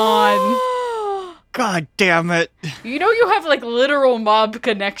 come on. God damn it. You know you have, like, literal mob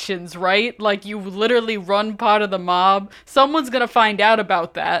connections, right? Like, you literally run part of the mob. Someone's gonna find out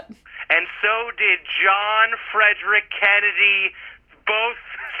about that. And so did John Frederick Kennedy, both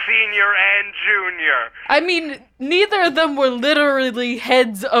senior and junior. I mean, neither of them were literally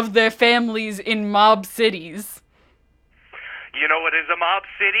heads of their families in mob cities. You know what is a mob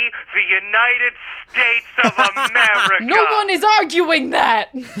city? The United States of America. No one is arguing that!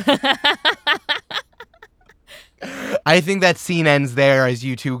 I think that scene ends there as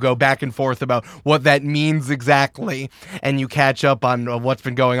you two go back and forth about what that means exactly, and you catch up on what's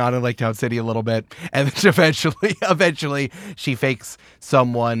been going on in Lake Town City a little bit, and then eventually, she fakes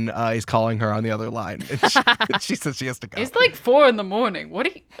someone is calling her on the other line, and she says she has to go. It's like 4 in the morning. What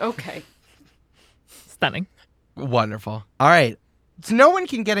are you... Okay. Stunning. Wonderful. All right. So no one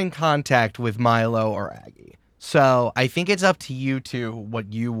can get in contact with Milo or Aggie. So I think it's up to you two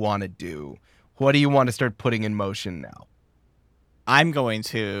what you want to do. What do you want to start putting in motion now? I'm going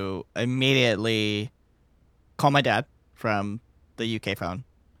to immediately call my dad from the UK phone.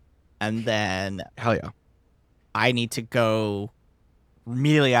 And then Hell yeah. I need to go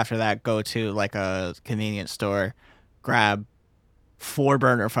immediately after that, go to like a convenience store, grab 4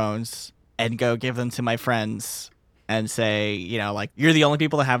 burner phones and go give them to my friends and say, you know, like, you're the only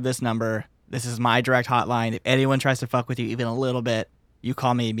people that have this number. This is my direct hotline. If anyone tries to fuck with you even a little bit, you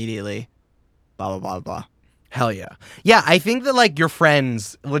call me immediately. Blah, blah, blah, blah. Hell yeah. Yeah, I think that, like, your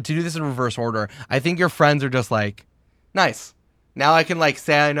friends, to do this in reverse order, I think your friends are just like, nice. Now I can, like,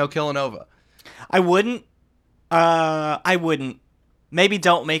 say I know Killanova. I wouldn't. Maybe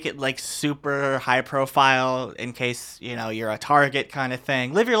don't make it, like, super high profile in case, you know, you're a target kind of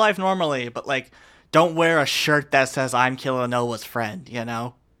thing. Live your life normally, but, like, don't wear a shirt that says I'm Killanova's friend, you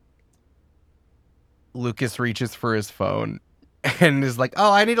know? Lucas reaches for his phone and is like,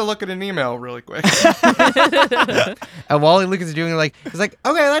 oh, I need to look at an email really quick. And while Lucas is doing it, like, he's like,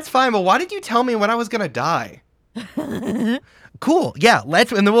 okay, that's fine, but why did you tell me when I was going to die? Cool. Yeah,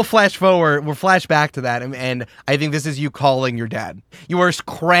 and then we'll flash forward. We'll flash back to that, and I think this is you calling your dad. You are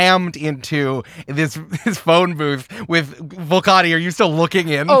crammed into this phone booth with Volcani. Are you still looking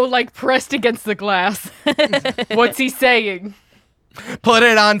in? Oh, like pressed against the glass. What's he saying? Put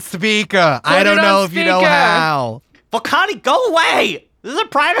it on speaker. I don't know if you know how. Volcani, go away! This is a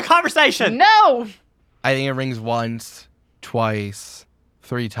private conversation! No! I think it rings once, twice,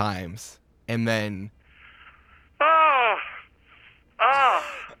 3 times, and then... Oh,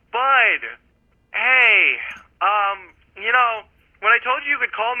 Bud. Hey, you know, when I told you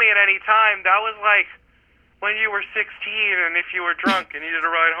could call me at any time, that was like when you were 16 and if you were drunk and needed a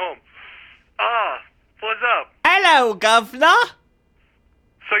ride home. What's up? Hello, governor!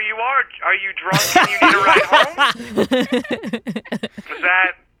 So are you drunk and you need a ride home? Is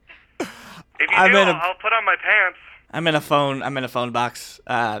that... If you do, I'll put on my pants. I'm in a phone box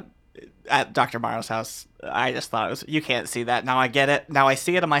at Dr. Morrow's house. I just thought it was... You can't see that. Now I get it. Now I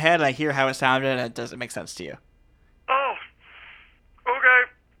see it in my head, and I hear how it sounded, and it doesn't make sense to you. Oh, okay.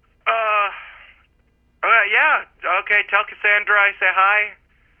 Yeah. Okay, tell Cassandra I say hi.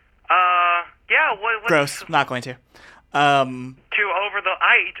 Yeah, what... Gross. Not going to. To over the...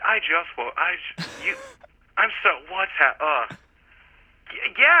 I just... I'm so... What's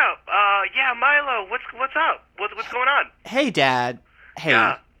yeah, Milo, what's up? What's going on? Hey, Dad. Hey.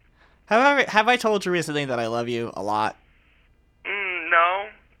 Yeah. Have I told you recently that I love you a lot? No.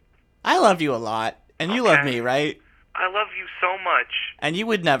 I love you a lot, and you love me, right? I love you so much. And you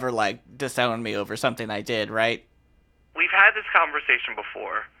would never, like, disown me over something I did, right? We've had this conversation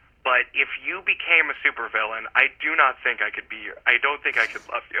before, but if you became a supervillain, I do not think I could be I don't think I could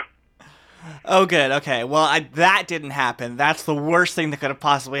love you. Oh, good. Okay. Well, that didn't happen. That's the worst thing that could have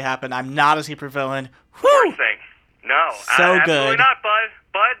possibly happened. I'm not a supervillain. Worst thing. No. So absolutely good. not, Bud.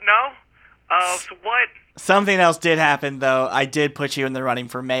 Bud, no. So what? Something else did happen, though. I did put you in the running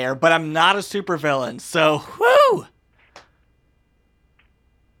for mayor, but I'm not a supervillain, so whoo!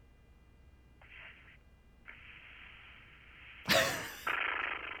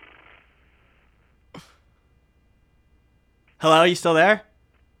 Hello, you still there?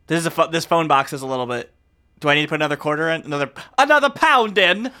 This phone box is a little bit... Do I need to put another quarter in? Another pound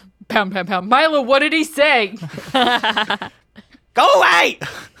in? Pound, pound, pound. Milo, what did he say? Go away!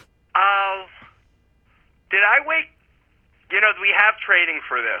 Did I wake... we have trading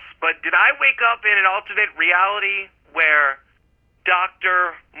for this, but did I wake up in an alternate reality where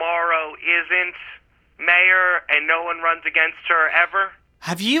Dr. Morrow isn't mayor and no one runs against her ever?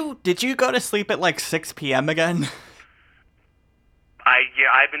 Did you go to sleep at like 6 p.m. again?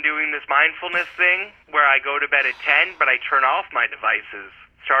 I've been doing this mindfulness thing where I go to bed at 10, but I turn off my devices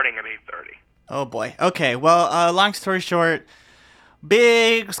starting at 8:30. Oh boy. Okay, well, long story short,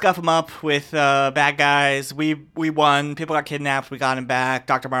 big scuff 'em up with bad guys. We won. People got kidnapped. We got him back.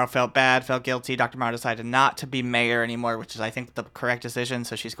 Dr. Morrow felt bad, felt guilty. Dr. Morrow decided not to be mayor anymore, which is, I think, the correct decision.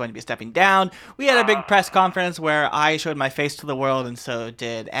 So she's going to be stepping down. We had a big press conference where I showed my face to the world, and so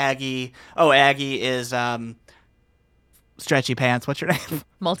did Aggie. Oh, Aggie is Stretchy Pants. What's your name?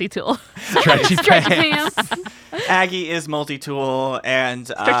 Multi-tool. Stretchy pants. Aggie is multi-tool, and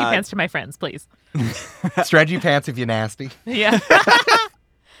Stretchy pants to my friends, please. Stretchy pants if you're nasty. Yeah.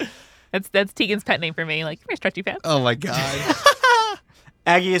 That's Tegan's pet name for me. Like, come here, Stretchy pants. Oh my god.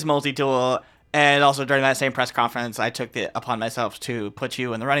 Aggie is multi-tool, and also during that same press conference, I took it upon myself to put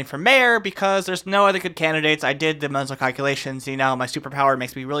you in the running for mayor because there's no other good candidates. I did the mental calculations. My superpower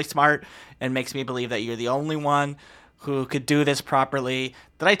makes me really smart and makes me believe that you're the only one who could do this properly.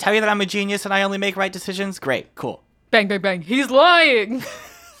 Did I tell you that I'm a genius and I only make right decisions? Great, cool. Bang, bang, bang. He's lying.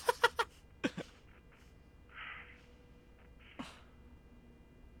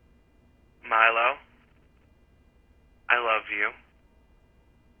 Milo, I love you.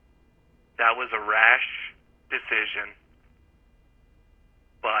 That was a rash decision.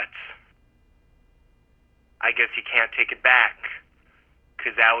 But I guess you can't take it back,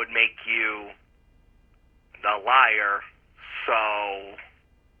 because that would make you the liar. So,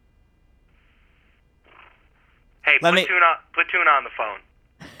 hey, put Tuna on the phone.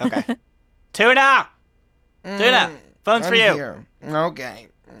 Okay. Tuna! Tuna! Phone's for you. Here. Okay.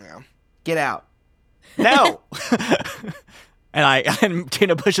 Yeah. Get out. No! And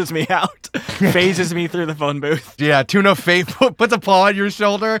Tuna pushes me out, phases me through the phone booth. Yeah, Tuna puts a paw on your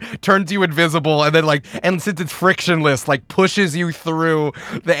shoulder, turns you invisible, and then and since it's frictionless, pushes you through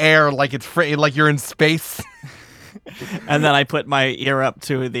the air like like you're in space. And then I put my ear up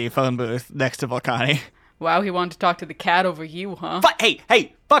to the phone booth next to Volcani. Wow, he wanted to talk to the cat over you, huh?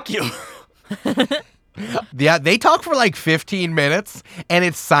 Hey, fuck you! Yeah, they talk for 15 minutes, and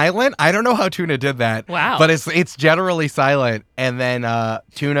it's silent. I don't know how Tuna did that. Wow. But it's generally silent, and then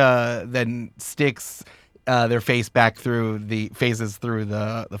Tuna then sticks their face back phases through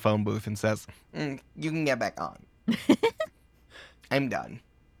the phone booth and says, "You can get back on. I'm done."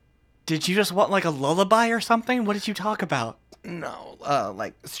 Did you just want a lullaby or something? What did you talk about? No,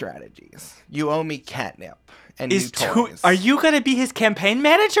 strategies. You owe me catnip and new toys. Are you gonna be his campaign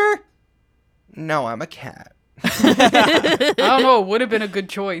manager? No, I'm a cat. I don't know. It would have been a good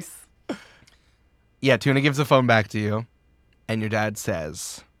choice. Yeah, Tuna gives the phone back to you, and your dad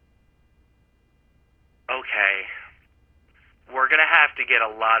says, Okay, we're gonna have to get a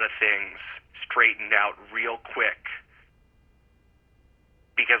lot of things straightened out real quick.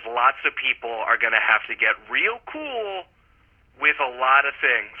 Because lots of people are gonna have to get real cool with a lot of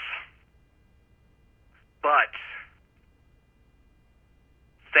things. But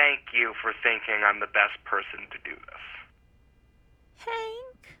thank you for thinking I'm the best person to do this.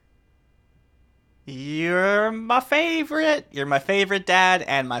 Hank. You're my favorite. You're my favorite dad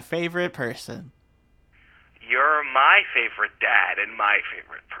and my favorite person. You're my favorite dad and my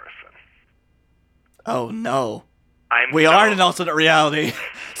favorite person. Oh no. We are in an alternate reality.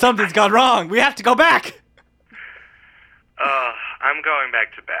 Something's gone wrong. We have to go back. I'm going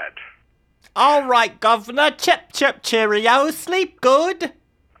back to bed. All right, Governor. Chip, chip, cheerio. Sleep good.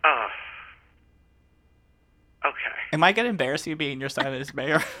 Okay. Am I going to embarrass you being your son as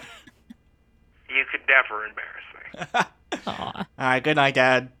mayor? You could never embarrass me. Aw. All right, good night,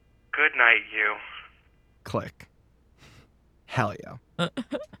 Dad. Good night, you. click. Hell yeah.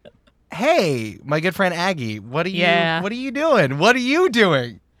 Hey, my good friend Aggie, what are you doing? What are you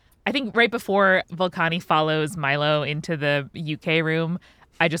doing? I think right before Volcani follows Milo into the UK room,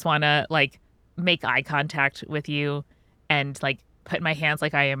 I just want to make eye contact with you and put my hands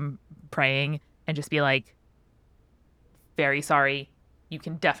like I am praying and just be like, very sorry. You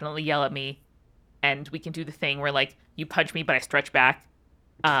can definitely yell at me and we can do the thing where you punch me but I stretch back.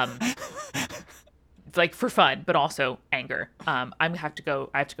 It's for fun, but also anger. I have to go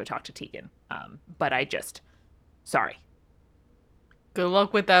talk to Tegan. But sorry. Good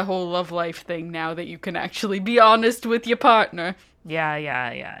luck with that whole love life thing now that you can actually be honest with your partner.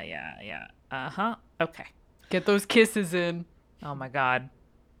 Yeah. Uh-huh. Okay. Get those kisses in. Oh my god.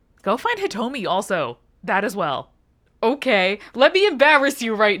 Go find Hitomi also. That as well. Okay, let me embarrass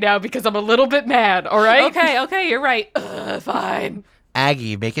you right now because I'm a little bit mad, all right? Okay, you're right. Fine.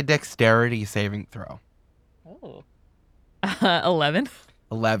 Aggie, make a dexterity saving throw. Oh. 11.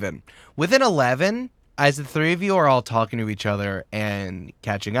 11. With an 11, as the three of you are all talking to each other and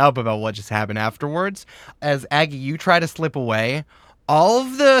catching up about what just happened afterwards, as Aggie, you try to slip away, all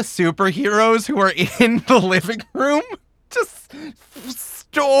of the superheroes who are in the living room just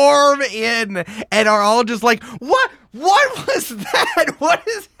storm in and are all just like, what was that? What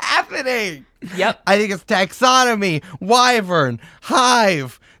is happening? Yep. I think it's Taxonomy, Wyvern,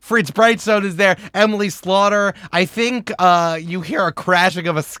 Hive, Fritz Brightstone is there, Emily Slaughter. I think you hear a crashing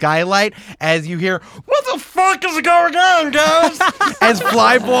of a skylight as you hear, what the fuck is going on, guys? As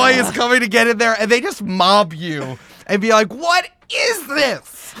Flyboy is coming to get in there, and they just mob you and be like, what is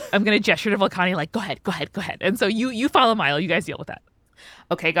this? I'm going to gesture to Volcani like, go ahead. And so you follow Milo. You guys deal with that.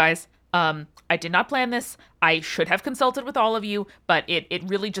 Okay, guys. I did not plan this. I should have consulted with all of you, but it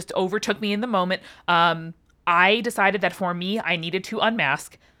really just overtook me in the moment. I decided that for me, I needed to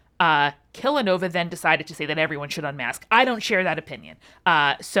unmask. Killanova then decided to say that everyone should unmask. I don't share that opinion.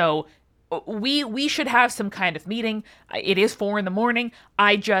 So we should have some kind of meeting. It is 4 a.m.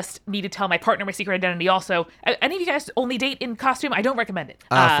 I just need to tell my partner my secret identity also. Any of you guys only date in costume? I don't recommend it.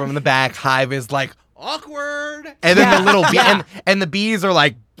 From the back, Hive is like, awkward. And then the little bee, and the bees are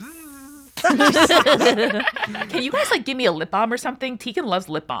like, Can you guys like give me a lip balm or something? Tegan loves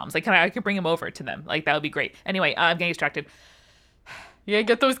lip balms. Like, I could bring him over to them. Like, that would be great. Anyway, I'm getting distracted. Yeah,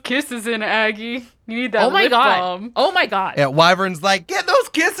 get those kisses in, Aggie. You need that Oh my lip god. balm. Oh my god. yeah, Wyvern's like, get those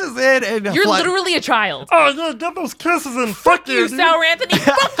kisses in. And You're literally a child. oh, yeah, get those kisses in. Fuck You, dude. Sour Anthony.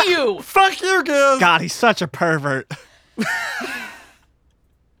 Fuck you. Fuck you, guys. God, he's such a pervert.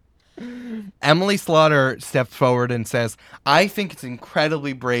 Emily Slaughter steps forward and says, I think it's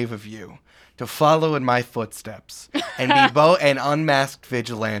incredibly brave of you to follow in my footsteps and be an unmasked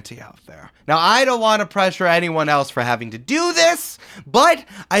vigilante out there. Now, I don't want to pressure anyone else for having to do this, but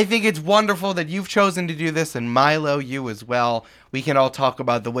I think it's wonderful that you've chosen to do this, and Milo, you as well. We can all talk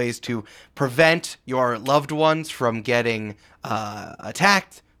about the ways to prevent your loved ones from getting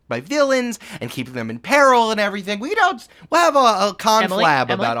attacked by villains and keeping them in peril and everything. We'll have a conflab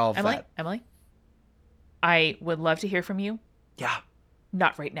about all of that. Emily, I would love to hear from you. Yeah.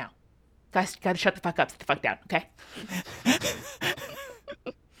 Not right now. Guys, gotta shut the fuck up, sit the fuck down, okay?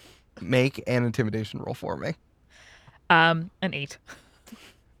 Make an intimidation roll for me. An 8.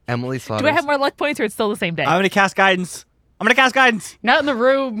 Emily Slaughter. Do I have more luck points or it's still the same day? I'm gonna cast guidance. Not in the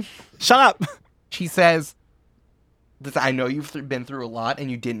room. Shut up. She says, I know you've been through a lot and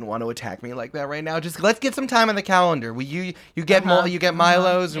you didn't want to attack me like that right now. Just let's get some time on the calendar. You get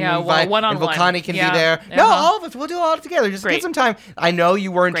Milo's and Yeah, we'll invite, and one-on-one. Volcani can Yeah. be there. No, Uh-huh. all of us. We'll do it all together. Just Great. get some time. I know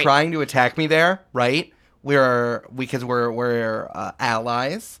you weren't Great. trying to attack me there, right? Because we're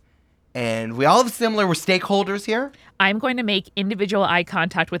allies, and we all have similar. We're stakeholders here. I'm going to make individual eye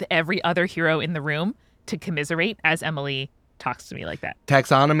contact with every other hero in the room to commiserate as Emily talks to me like that.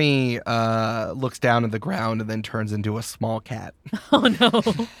 Taxonomy looks down at the ground and then turns into a small cat. Oh no.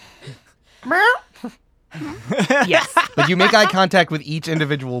 Yes. But you make eye contact with each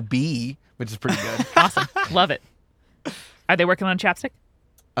individual bee, which is pretty good. Awesome. Love it. Are they working on chapstick?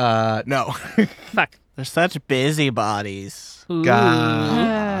 No. Fuck. They're such busybodies. Ooh.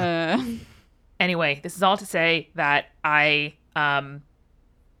 Anyway, this is all to say that I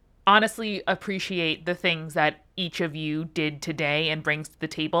honestly appreciate the things that each of you did today and brings to the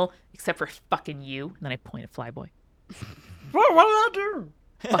table, except for fucking you. And then I point at Flyboy. What did I do?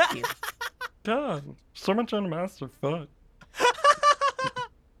 Fuck you. God, so much unmastered fuck.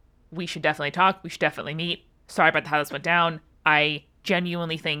 We should definitely talk. We should definitely meet. Sorry about how this went down. I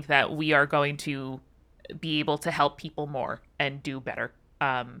genuinely think that we are going to be able to help people more and do better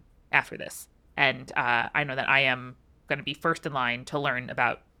after this. And I know that I am going to be first in line to learn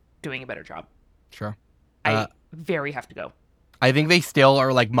about doing a better job. Sure. I very have to go. I think they still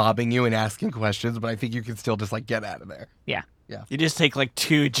are like mobbing you and asking questions, but I think you can still just like get out of there. Yeah. You just take like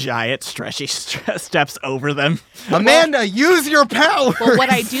 2 giant stretchy steps over them. Amanda, use your power. Well,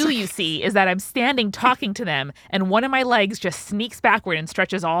 what I do, you see, is that I'm standing talking to them, and one of my legs just sneaks backward and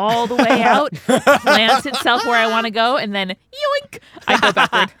stretches all the way out, plants itself where I want to go, and then yoink, I go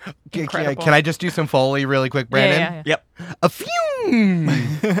backward. Incredible. Can I just do some Foley really quick, Brandon? Yeah. Yep. A few.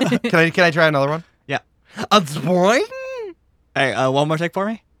 Can I try another one? Yeah. A swing. Hey, one more take for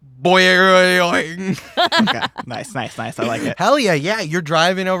me. Boy. Okay. Nice. I like it. Hell yeah, yeah. You're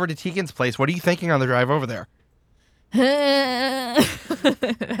driving over to Tegan's place. What are you thinking on the drive over there? That's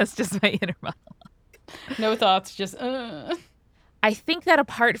just my inner monologue. No thoughts, just I think that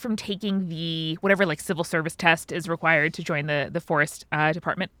apart from taking the whatever like civil service test is required to join the forest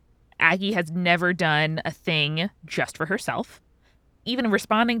department, Aggie has never done a thing just for herself. Even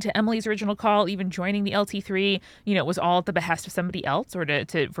responding to Emily's original call, even joining the LT3, it was all at the behest of somebody else or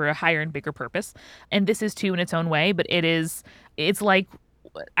to for a higher and bigger purpose. And this is too in its own way, but it's like,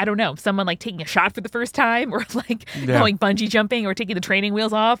 I don't know, someone like taking a shot for the first time or like going bungee jumping or taking the training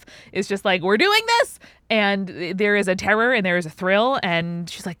wheels off. It's just like, we're doing this. And there is a terror and there is a thrill. And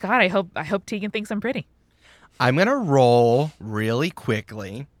she's like, God, I hope Tegan thinks I'm pretty. I'm going to roll really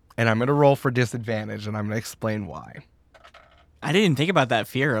quickly, and I'm going to roll for disadvantage, and I'm going to explain why. I didn't think about that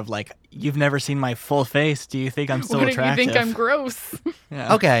fear of like, you've never seen my full face. Do you think I'm still Wouldn't attractive? you think I'm gross?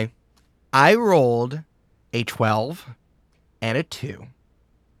 Yeah. Okay. I rolled a 12 and a 2.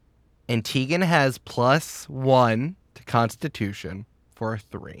 And Tegan has +1 to Constitution for a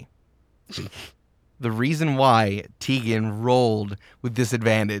 3. The reason why Tegan rolled with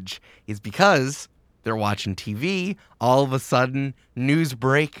disadvantage is because they're watching TV. All of a sudden, news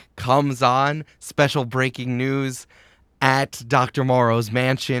break comes on. Special breaking news. At Dr. Morrow's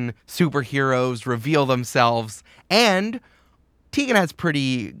mansion, superheroes reveal themselves, and Tegan has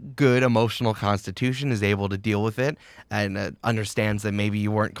pretty good emotional constitution, is able to deal with it, and understands that maybe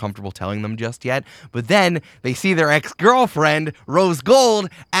you weren't comfortable telling them just yet. But then they see their ex-girlfriend, Rose Gold,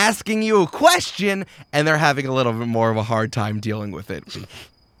 asking you a question, and they're having a little bit more of a hard time dealing with it.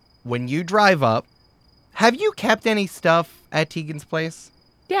 When you drive up, have you kept any stuff at Tegan's place?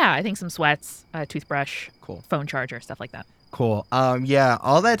 Yeah, I think some sweats, a toothbrush, Cool. phone charger, stuff like that. Cool. Yeah,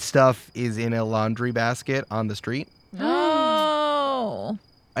 all that stuff is in a laundry basket on the street. No.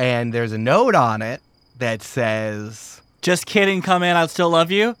 And there's a note on it that says, Just kidding, come in, I'd still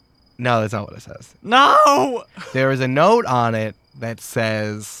love you. no, that's not what it says. No! There is a note on it that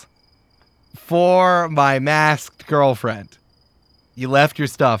says, for my masked girlfriend, you left your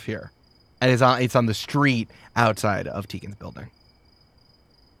stuff here. And it's on the street outside of Tegan's building.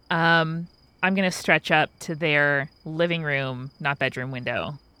 I'm going to stretch up to their living room, not bedroom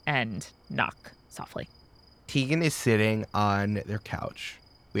window, and knock softly. Tegan is sitting on their couch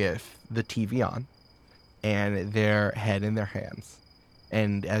with the TV on and their head in their hands.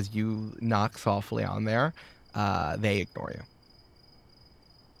 And as you knock softly on there, they ignore you.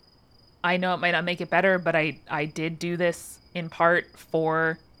 I know it might not make it better, but I did do this in part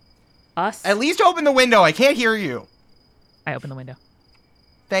for us. At least open the window. I can't hear you. I opened the window.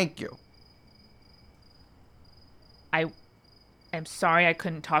 Thank you. I'm sorry I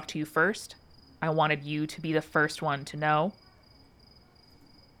couldn't talk to you first. I wanted you to be the first one to know.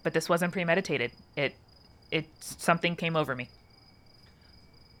 But this wasn't premeditated. Something came over me.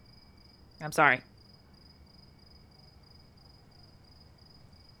 I'm sorry.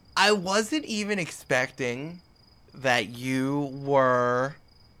 I wasn't even expecting that you were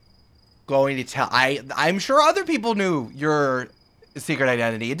going to tell. I'm sure other people knew your secret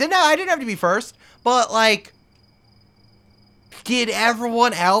identity. I didn't have to be first, but like, did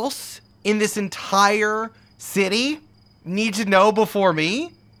everyone else in this entire city need to know before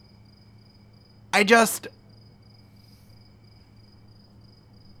me?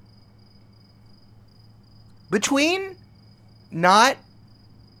 Between not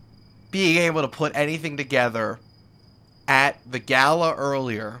being able to put anything together at the gala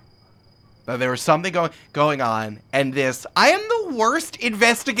earlier, that there was something going on, and this, I am the worst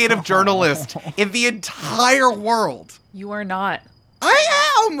investigative journalist in the entire world. You are not.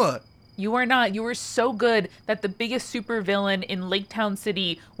 I am! You are not. You were so good that the biggest supervillain in Lake Town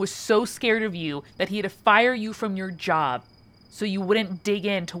City was so scared of you that he had to fire you from your job so you wouldn't dig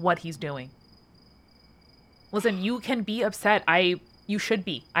into what he's doing. Listen, you can be upset. You should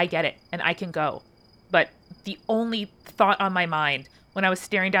be. I get it. And I can go. But the only thought on my mind when I was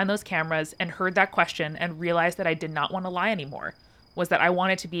staring down those cameras and heard that question and realized that I did not want to lie anymore was that I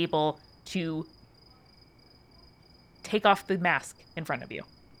wanted to be able to take off the mask in front of you.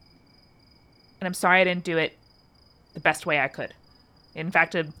 And I'm sorry I didn't do it the best way I could. In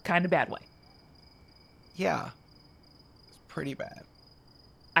fact, a kind of bad way. Yeah. It's pretty bad.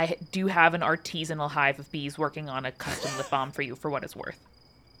 I do have an artisanal hive of bees working on a custom lip balm for you for what it's worth.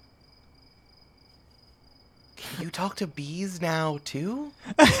 Can you talk to bees now, too?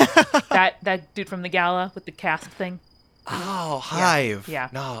 That dude from the gala with the cast thing. Oh, Hive. Yeah.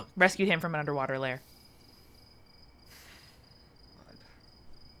 No. Rescued him from an underwater lair.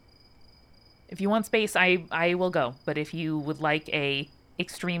 If you want space, I will go. But if you would like a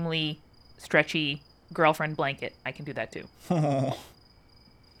extremely stretchy girlfriend blanket, I can do that too.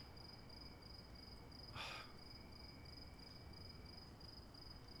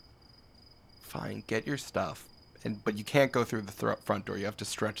 Fine, get your stuff but you can't go through the front door. You have to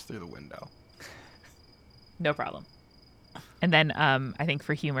stretch through the window. No problem. And then I think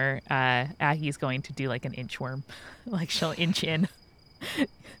for humor, Aggie's going to do like an inchworm. Like she'll inch in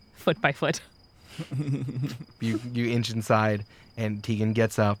foot by foot. You inch inside, and Tegan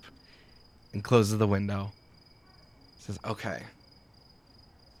gets up and closes the window. Says, "Okay,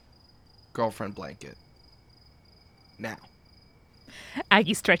 girlfriend blanket. Now."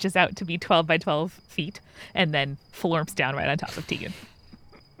 Aggie stretches out to be 12 by 12 feet and then florps down right on top of Tegan.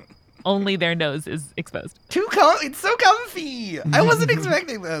 Only their nose is exposed. It's so comfy. I wasn't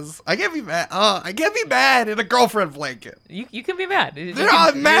expecting this. I can't be mad. I can't be mad in a girlfriend blanket. You can be mad.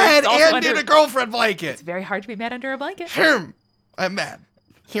 I'm mad and in a girlfriend blanket. It's very hard to be mad under a blanket. I'm mad.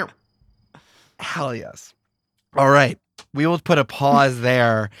 Here. Hell yes. All right. We will put a pause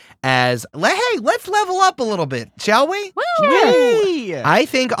there as, hey, let's level up a little bit, shall we? Whee! I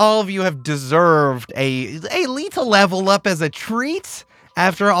think all of you have deserved a lethal level up as a treat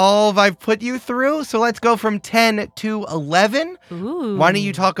after all I've put you through. So let's go from 10 to 11. Ooh. Why don't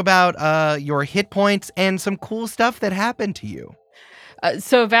you talk about your hit points and some cool stuff that happened to you?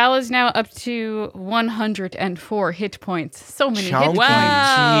 So Val is now up to 104 hit points. So many hit Chunky. points.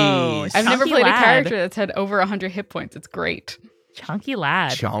 Wow. Jeez. I've never Chunky played a lad. character that's had over 100 hit points. It's great. Chunky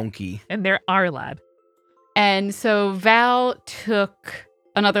lad. Chonky. And they're our lad. And so Val took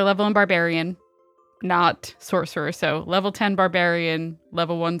another level in Barbarian, not Sorcerer. So level 10 Barbarian,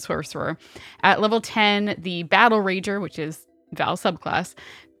 level 1 Sorcerer. At level 10, the Battle Rager, which is Val's subclass,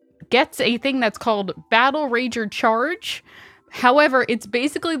 gets a thing that's called Battle Rager Charge. However, it's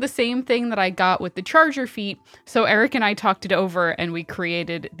basically the same thing that I got with the Charger feat. So Eric and I talked it over and we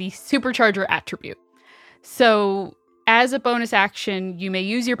created the Supercharger attribute. So as a bonus action, you may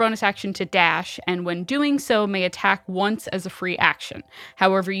use your bonus action to dash, and when doing so, may attack once as a free action.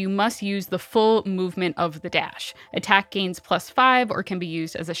 However, you must use the full movement of the dash. Attack gains +5 or can be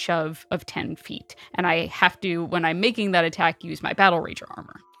used as a shove of 10 feet. And I have to, when I'm making that attack, use my Battle Rager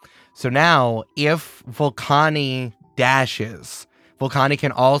armor. So now, if Volcani dashes,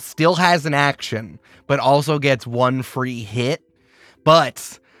 Volcani still has an action, but also gets one free hit.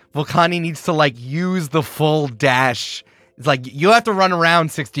 But Volcani needs to use the full dash. It's you have to run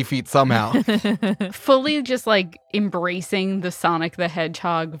around 60 feet somehow. Fully just embracing the Sonic the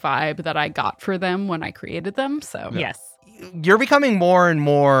Hedgehog vibe that I got for them when I created them. So Yes. You're becoming more and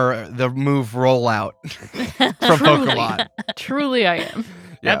more the move rollout from Pokemon. Truly I am.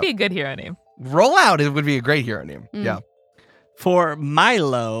 That'd be a good hero name. Rollout would be a great hero name. Mm. Yeah. For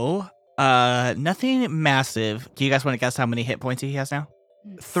Milo, nothing massive. Do you guys want to guess how many hit points he has now?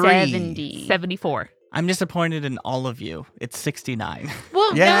 3. 70. 74. I'm disappointed in all of you. It's 69.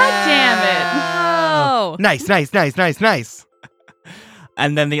 Well, Yeah. God damn Oh. Nice.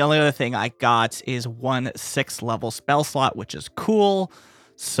 And then the only other thing I got is 1 6th level spell slot, which is cool.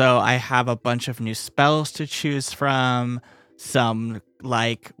 So I have a bunch of new spells to choose from. Some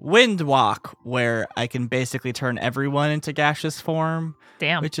Wind Walk, where I can basically turn everyone into gaseous form,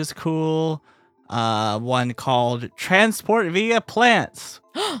 Damn. which is cool. One called Transport via Plants.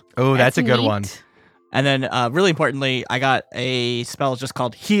 Oh, that's a good neat. one. And then, really importantly, I got a spell just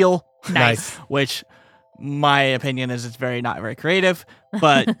called Heal, Nice. which my opinion is it's not very creative,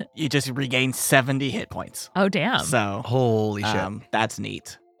 but you just regain 70 hit points. Oh, damn. So Holy shit. that's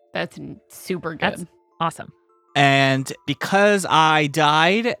neat. That's super good. That's awesome. And because I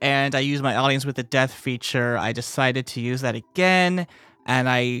died and I used my Audience with the Death feature, I decided to use that again, and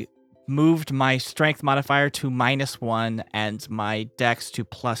I moved my strength modifier to -1 and my dex to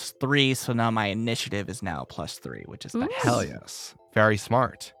 +3, so now my initiative is now +3, which is nice. Hell yes. Very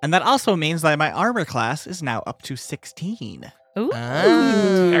smart. And that also means that my armor class is now up to 16. Ooh.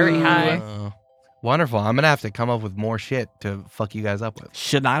 Oh. Very high. Wonderful. I'm going to have to come up with more shit to fuck you guys up with.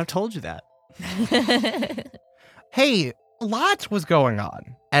 Should not have told you that. Hey, lots was going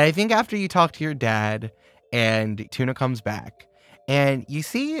on. And I think after you talk to your dad and Tuna comes back and you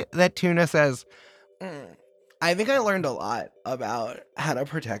see that Tuna says, I think I learned a lot about how to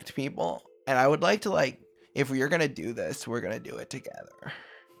protect people. And I would like to if we are going to do this, we're going to do it together.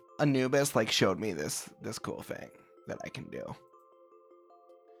 Anubis showed me this cool thing that I can do.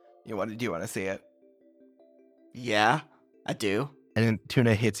 Do you want to see it? Yeah, I do. And then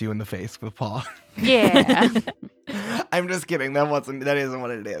Tuna hits you in the face with paw. Yeah. I'm just kidding. That isn't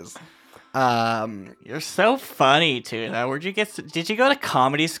what it is. You're so funny, Tuna. Did you go to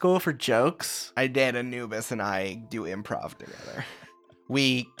comedy school for jokes? I did. Anubis and I do improv together.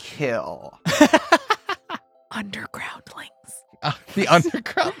 We kill. Undergroundlings. The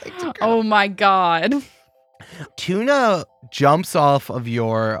underground. Oh my God. Tuna jumps off of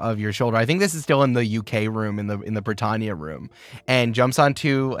your shoulder. I think this is still in the UK room, in the Britannia room, and jumps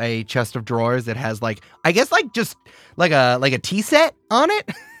onto a chest of drawers that has like, I guess like just like a tea set on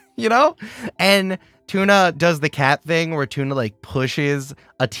it, you know? And Tuna does the cat thing where Tuna like pushes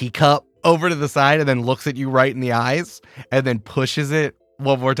a teacup over to the side and then looks at you right in the eyes and then pushes it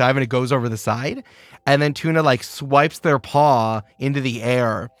one more time and it goes over the side. And then Tuna like swipes their paw into the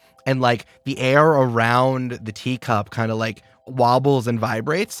air. And like the air around the teacup kind of like wobbles and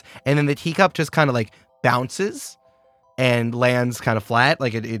vibrates. And then the teacup just kind of like bounces and lands kind of flat.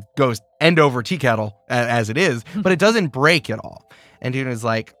 Like it goes end over tea kettle as it is, but it doesn't break at all. And Tuna's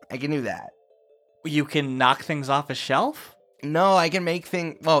like, I can do that. You can knock things off a shelf? No, I can make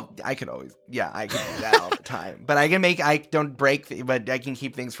things. Well, I can always. Yeah, I can do that all the time. But I don't break, but I can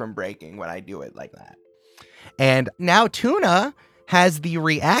keep things from breaking when I do it like that. And now Tuna has the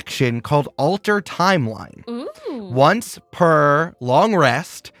reaction called Alter Timeline. Ooh. Once per long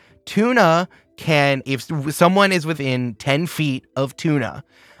rest, Tuna can, if someone is within 10 feet of Tuna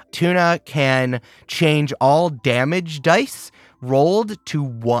can change all damage dice rolled to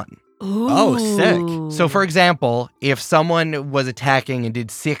 1. Ooh. Oh, sick. So, for example, if someone was attacking and did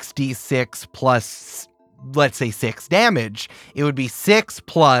 6d6 plus, let's say, 6 damage, it would be 6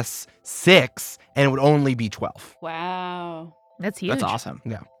 plus 6, and it would only be 12. Wow. That's huge. That's awesome.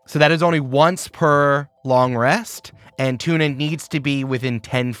 Yeah. So that is only once per long rest, and Tuna needs to be within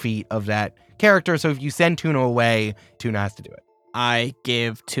 10 feet of that character. So if you send Tuna away, Tuna has to do it. I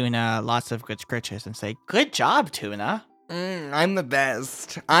give Tuna lots of good scritches and say, good job, Tuna. I'm the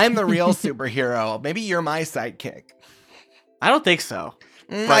best. I'm the real superhero. Maybe you're my sidekick. I don't think so.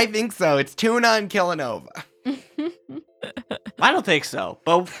 I think so. It's Tuna and Killanova. I don't think so,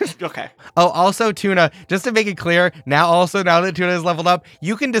 but okay. Oh, also Tuna, just to make it clear, now that Tuna is leveled up,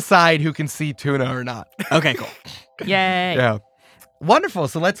 you can decide who can see Tuna or not. Okay, cool. Yay. Yeah. Wonderful.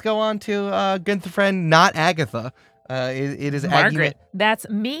 So let's go on to Gunther friend, not Agatha. It is Margaret. Aggie. That's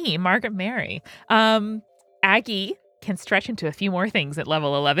me, Margaret Mary. Aggie can stretch into a few more things at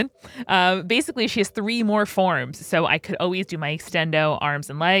level 11. Basically, she has 3 more forms. So I could always do my extendo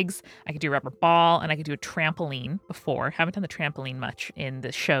arms and legs. I could do a rubber ball, and I could do a trampoline before. Haven't done the trampoline much in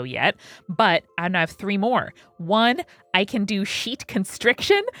the show yet, but I now have 3 more. 1, I can do sheet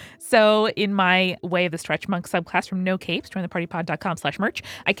constriction. So in my Way of the Stretch Monk subclass from No Capes, join thepartypod.com/merch,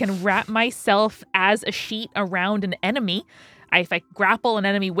 I can wrap myself as a sheet around an enemy. If I grapple an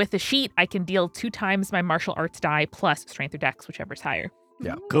enemy with a sheet, I can deal 2 times my martial arts die plus strength or dex, whichever's higher.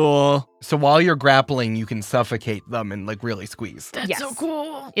 Yeah. Cool. So while you're grappling, you can suffocate them and like really squeeze. That's so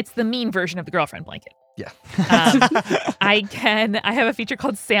cool. It's the mean version of the girlfriend blanket. Yeah. I have a feature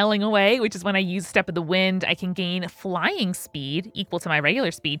called Sailing Away, which is when I use Step of the Wind, I can gain flying speed equal to my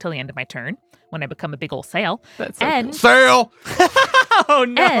regular speed till the end of my turn when I become a big old sail. That's so and Sail! Oh,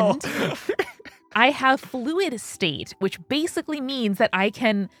 no. And I have fluid state, which basically means that I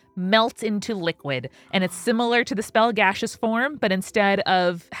can melt into liquid. And it's similar to the spell gaseous form, but instead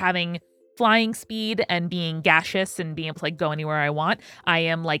of having flying speed and being gaseous and being able to like go anywhere I want, I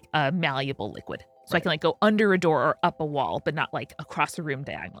am like a malleable liquid. So I can like go under a door or up a wall, but not like across a room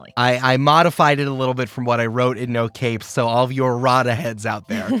diagonally. I modified it a little bit from what I wrote in No Capes, so all of your errata heads out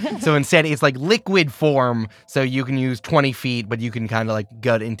there. So instead, it's like liquid form, so you can use 20 feet, but you can kind of like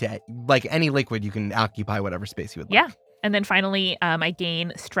gut into, like any liquid, you can occupy whatever space you would like. Yeah. And then finally, I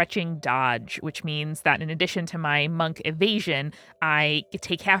gain stretching dodge, which means that in addition to my monk evasion, I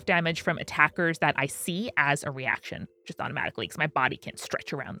take half damage from attackers that I see as a reaction, just automatically, because my body can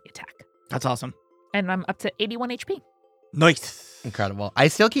stretch around the attack. That's awesome. And I'm up to 81 HP. Nice. Incredible. I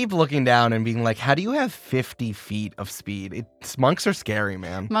still keep looking down and being like, how do you have 50 feet of speed? Monks are scary,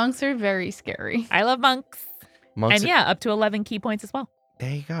 man. Monks are very scary. I love monks. Monks And yeah, up to 11 key points as well.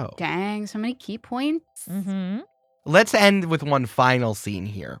 There you go. Dang, so many key points. Mm-hmm. Let's end with one final scene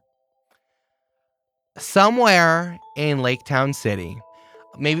here. Somewhere in Lake Town City,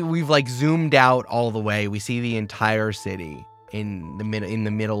 maybe we've like zoomed out all the way. We see the entire city in the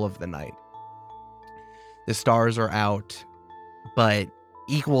middle of the night. The stars are out, but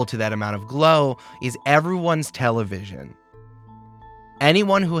equal to that amount of glow is everyone's television.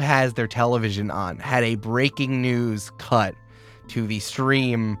 Anyone who has their television on had a breaking news cut to the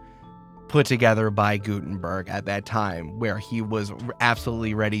stream put together by Gutenberg at that time, where he was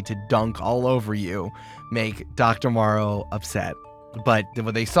absolutely ready to dunk all over you, make Dr. Morrow upset. But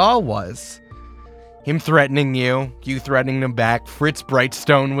what they saw was him threatening you threatening him back. Fritz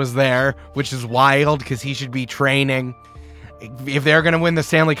Brightstone was there, which is wild because he should be training. If they're going to win the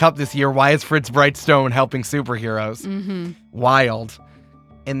Stanley Cup this year, why is Fritz Brightstone helping superheroes? Mm-hmm. Wild.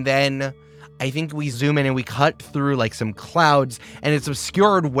 And then I think we zoom in and we cut through like some clouds, and it's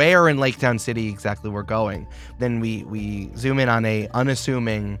obscured where in Lake Town City exactly we're going. Then we zoom in on a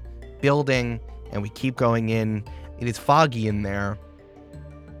unassuming building, and we keep going in. It is foggy in there,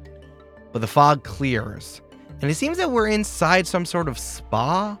 but the fog clears, and it seems that we're inside some sort of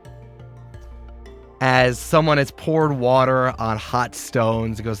spa, as someone has poured water on hot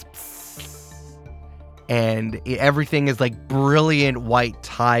stones. It goes psst, and everything is like brilliant white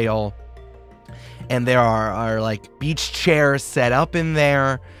tile. And there are like beach chairs set up in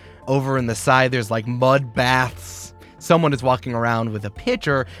there. Over in the side, there's like mud baths. Someone is walking around with a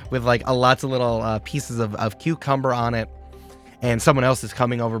pitcher with like lots of little pieces of cucumber on it. And someone else is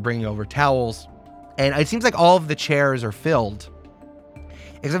coming over, bringing over towels. And it seems like all of the chairs are filled.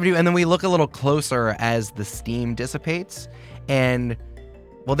 Except for you. And then we look a little closer as the steam dissipates. And,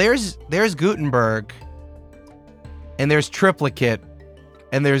 well, there's Gutenberg. And there's Triplicate.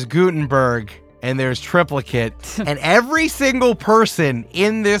 And there's Gutenberg. And there's Triplicate. And every single person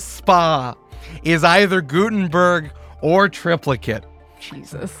in this spa is either Gutenberg or Triplicate.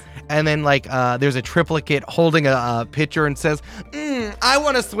 Jesus. And then, like, there's a Triplicate holding a pitcher and says, I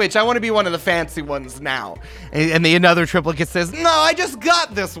want to switch. I want to be one of the fancy ones now. And the another Triplicate says, no, I just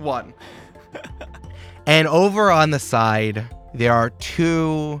got this one. And over on the side, there are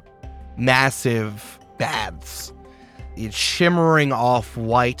two massive baths. It's shimmering off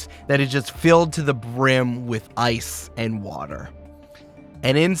white that is just filled to the brim with ice and water.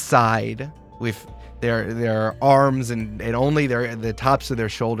 And inside, with their arms and only the tops of their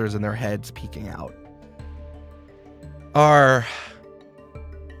shoulders and their heads peeking out, are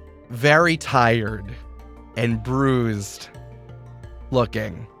very tired and bruised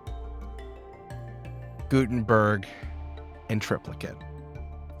looking Gutenberg and Triplicate.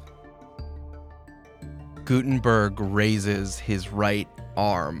 Gutenberg raises his right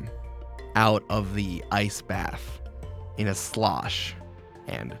arm out of the ice bath in a slosh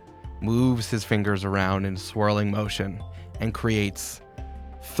and moves his fingers around in swirling motion and creates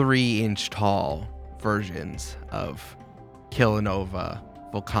 3-inch tall versions of Killanova,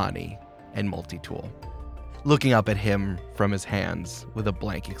 Volcani, and Multitool, looking up at him from his hands with a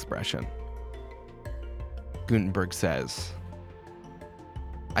blank expression. Gutenberg says,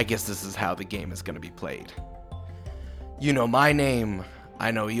 I guess this is how the game is going to be played. You know my name,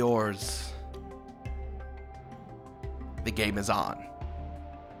 I know yours. The game is on.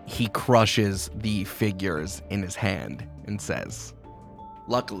 He crushes the figures in his hand and says,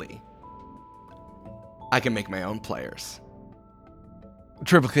 luckily, I can make my own players.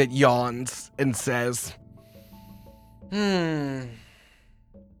 Triplicate yawns and says, I'm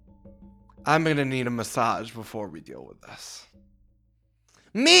gonna need a massage before we deal with this.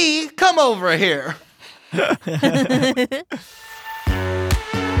 Me? Come over here.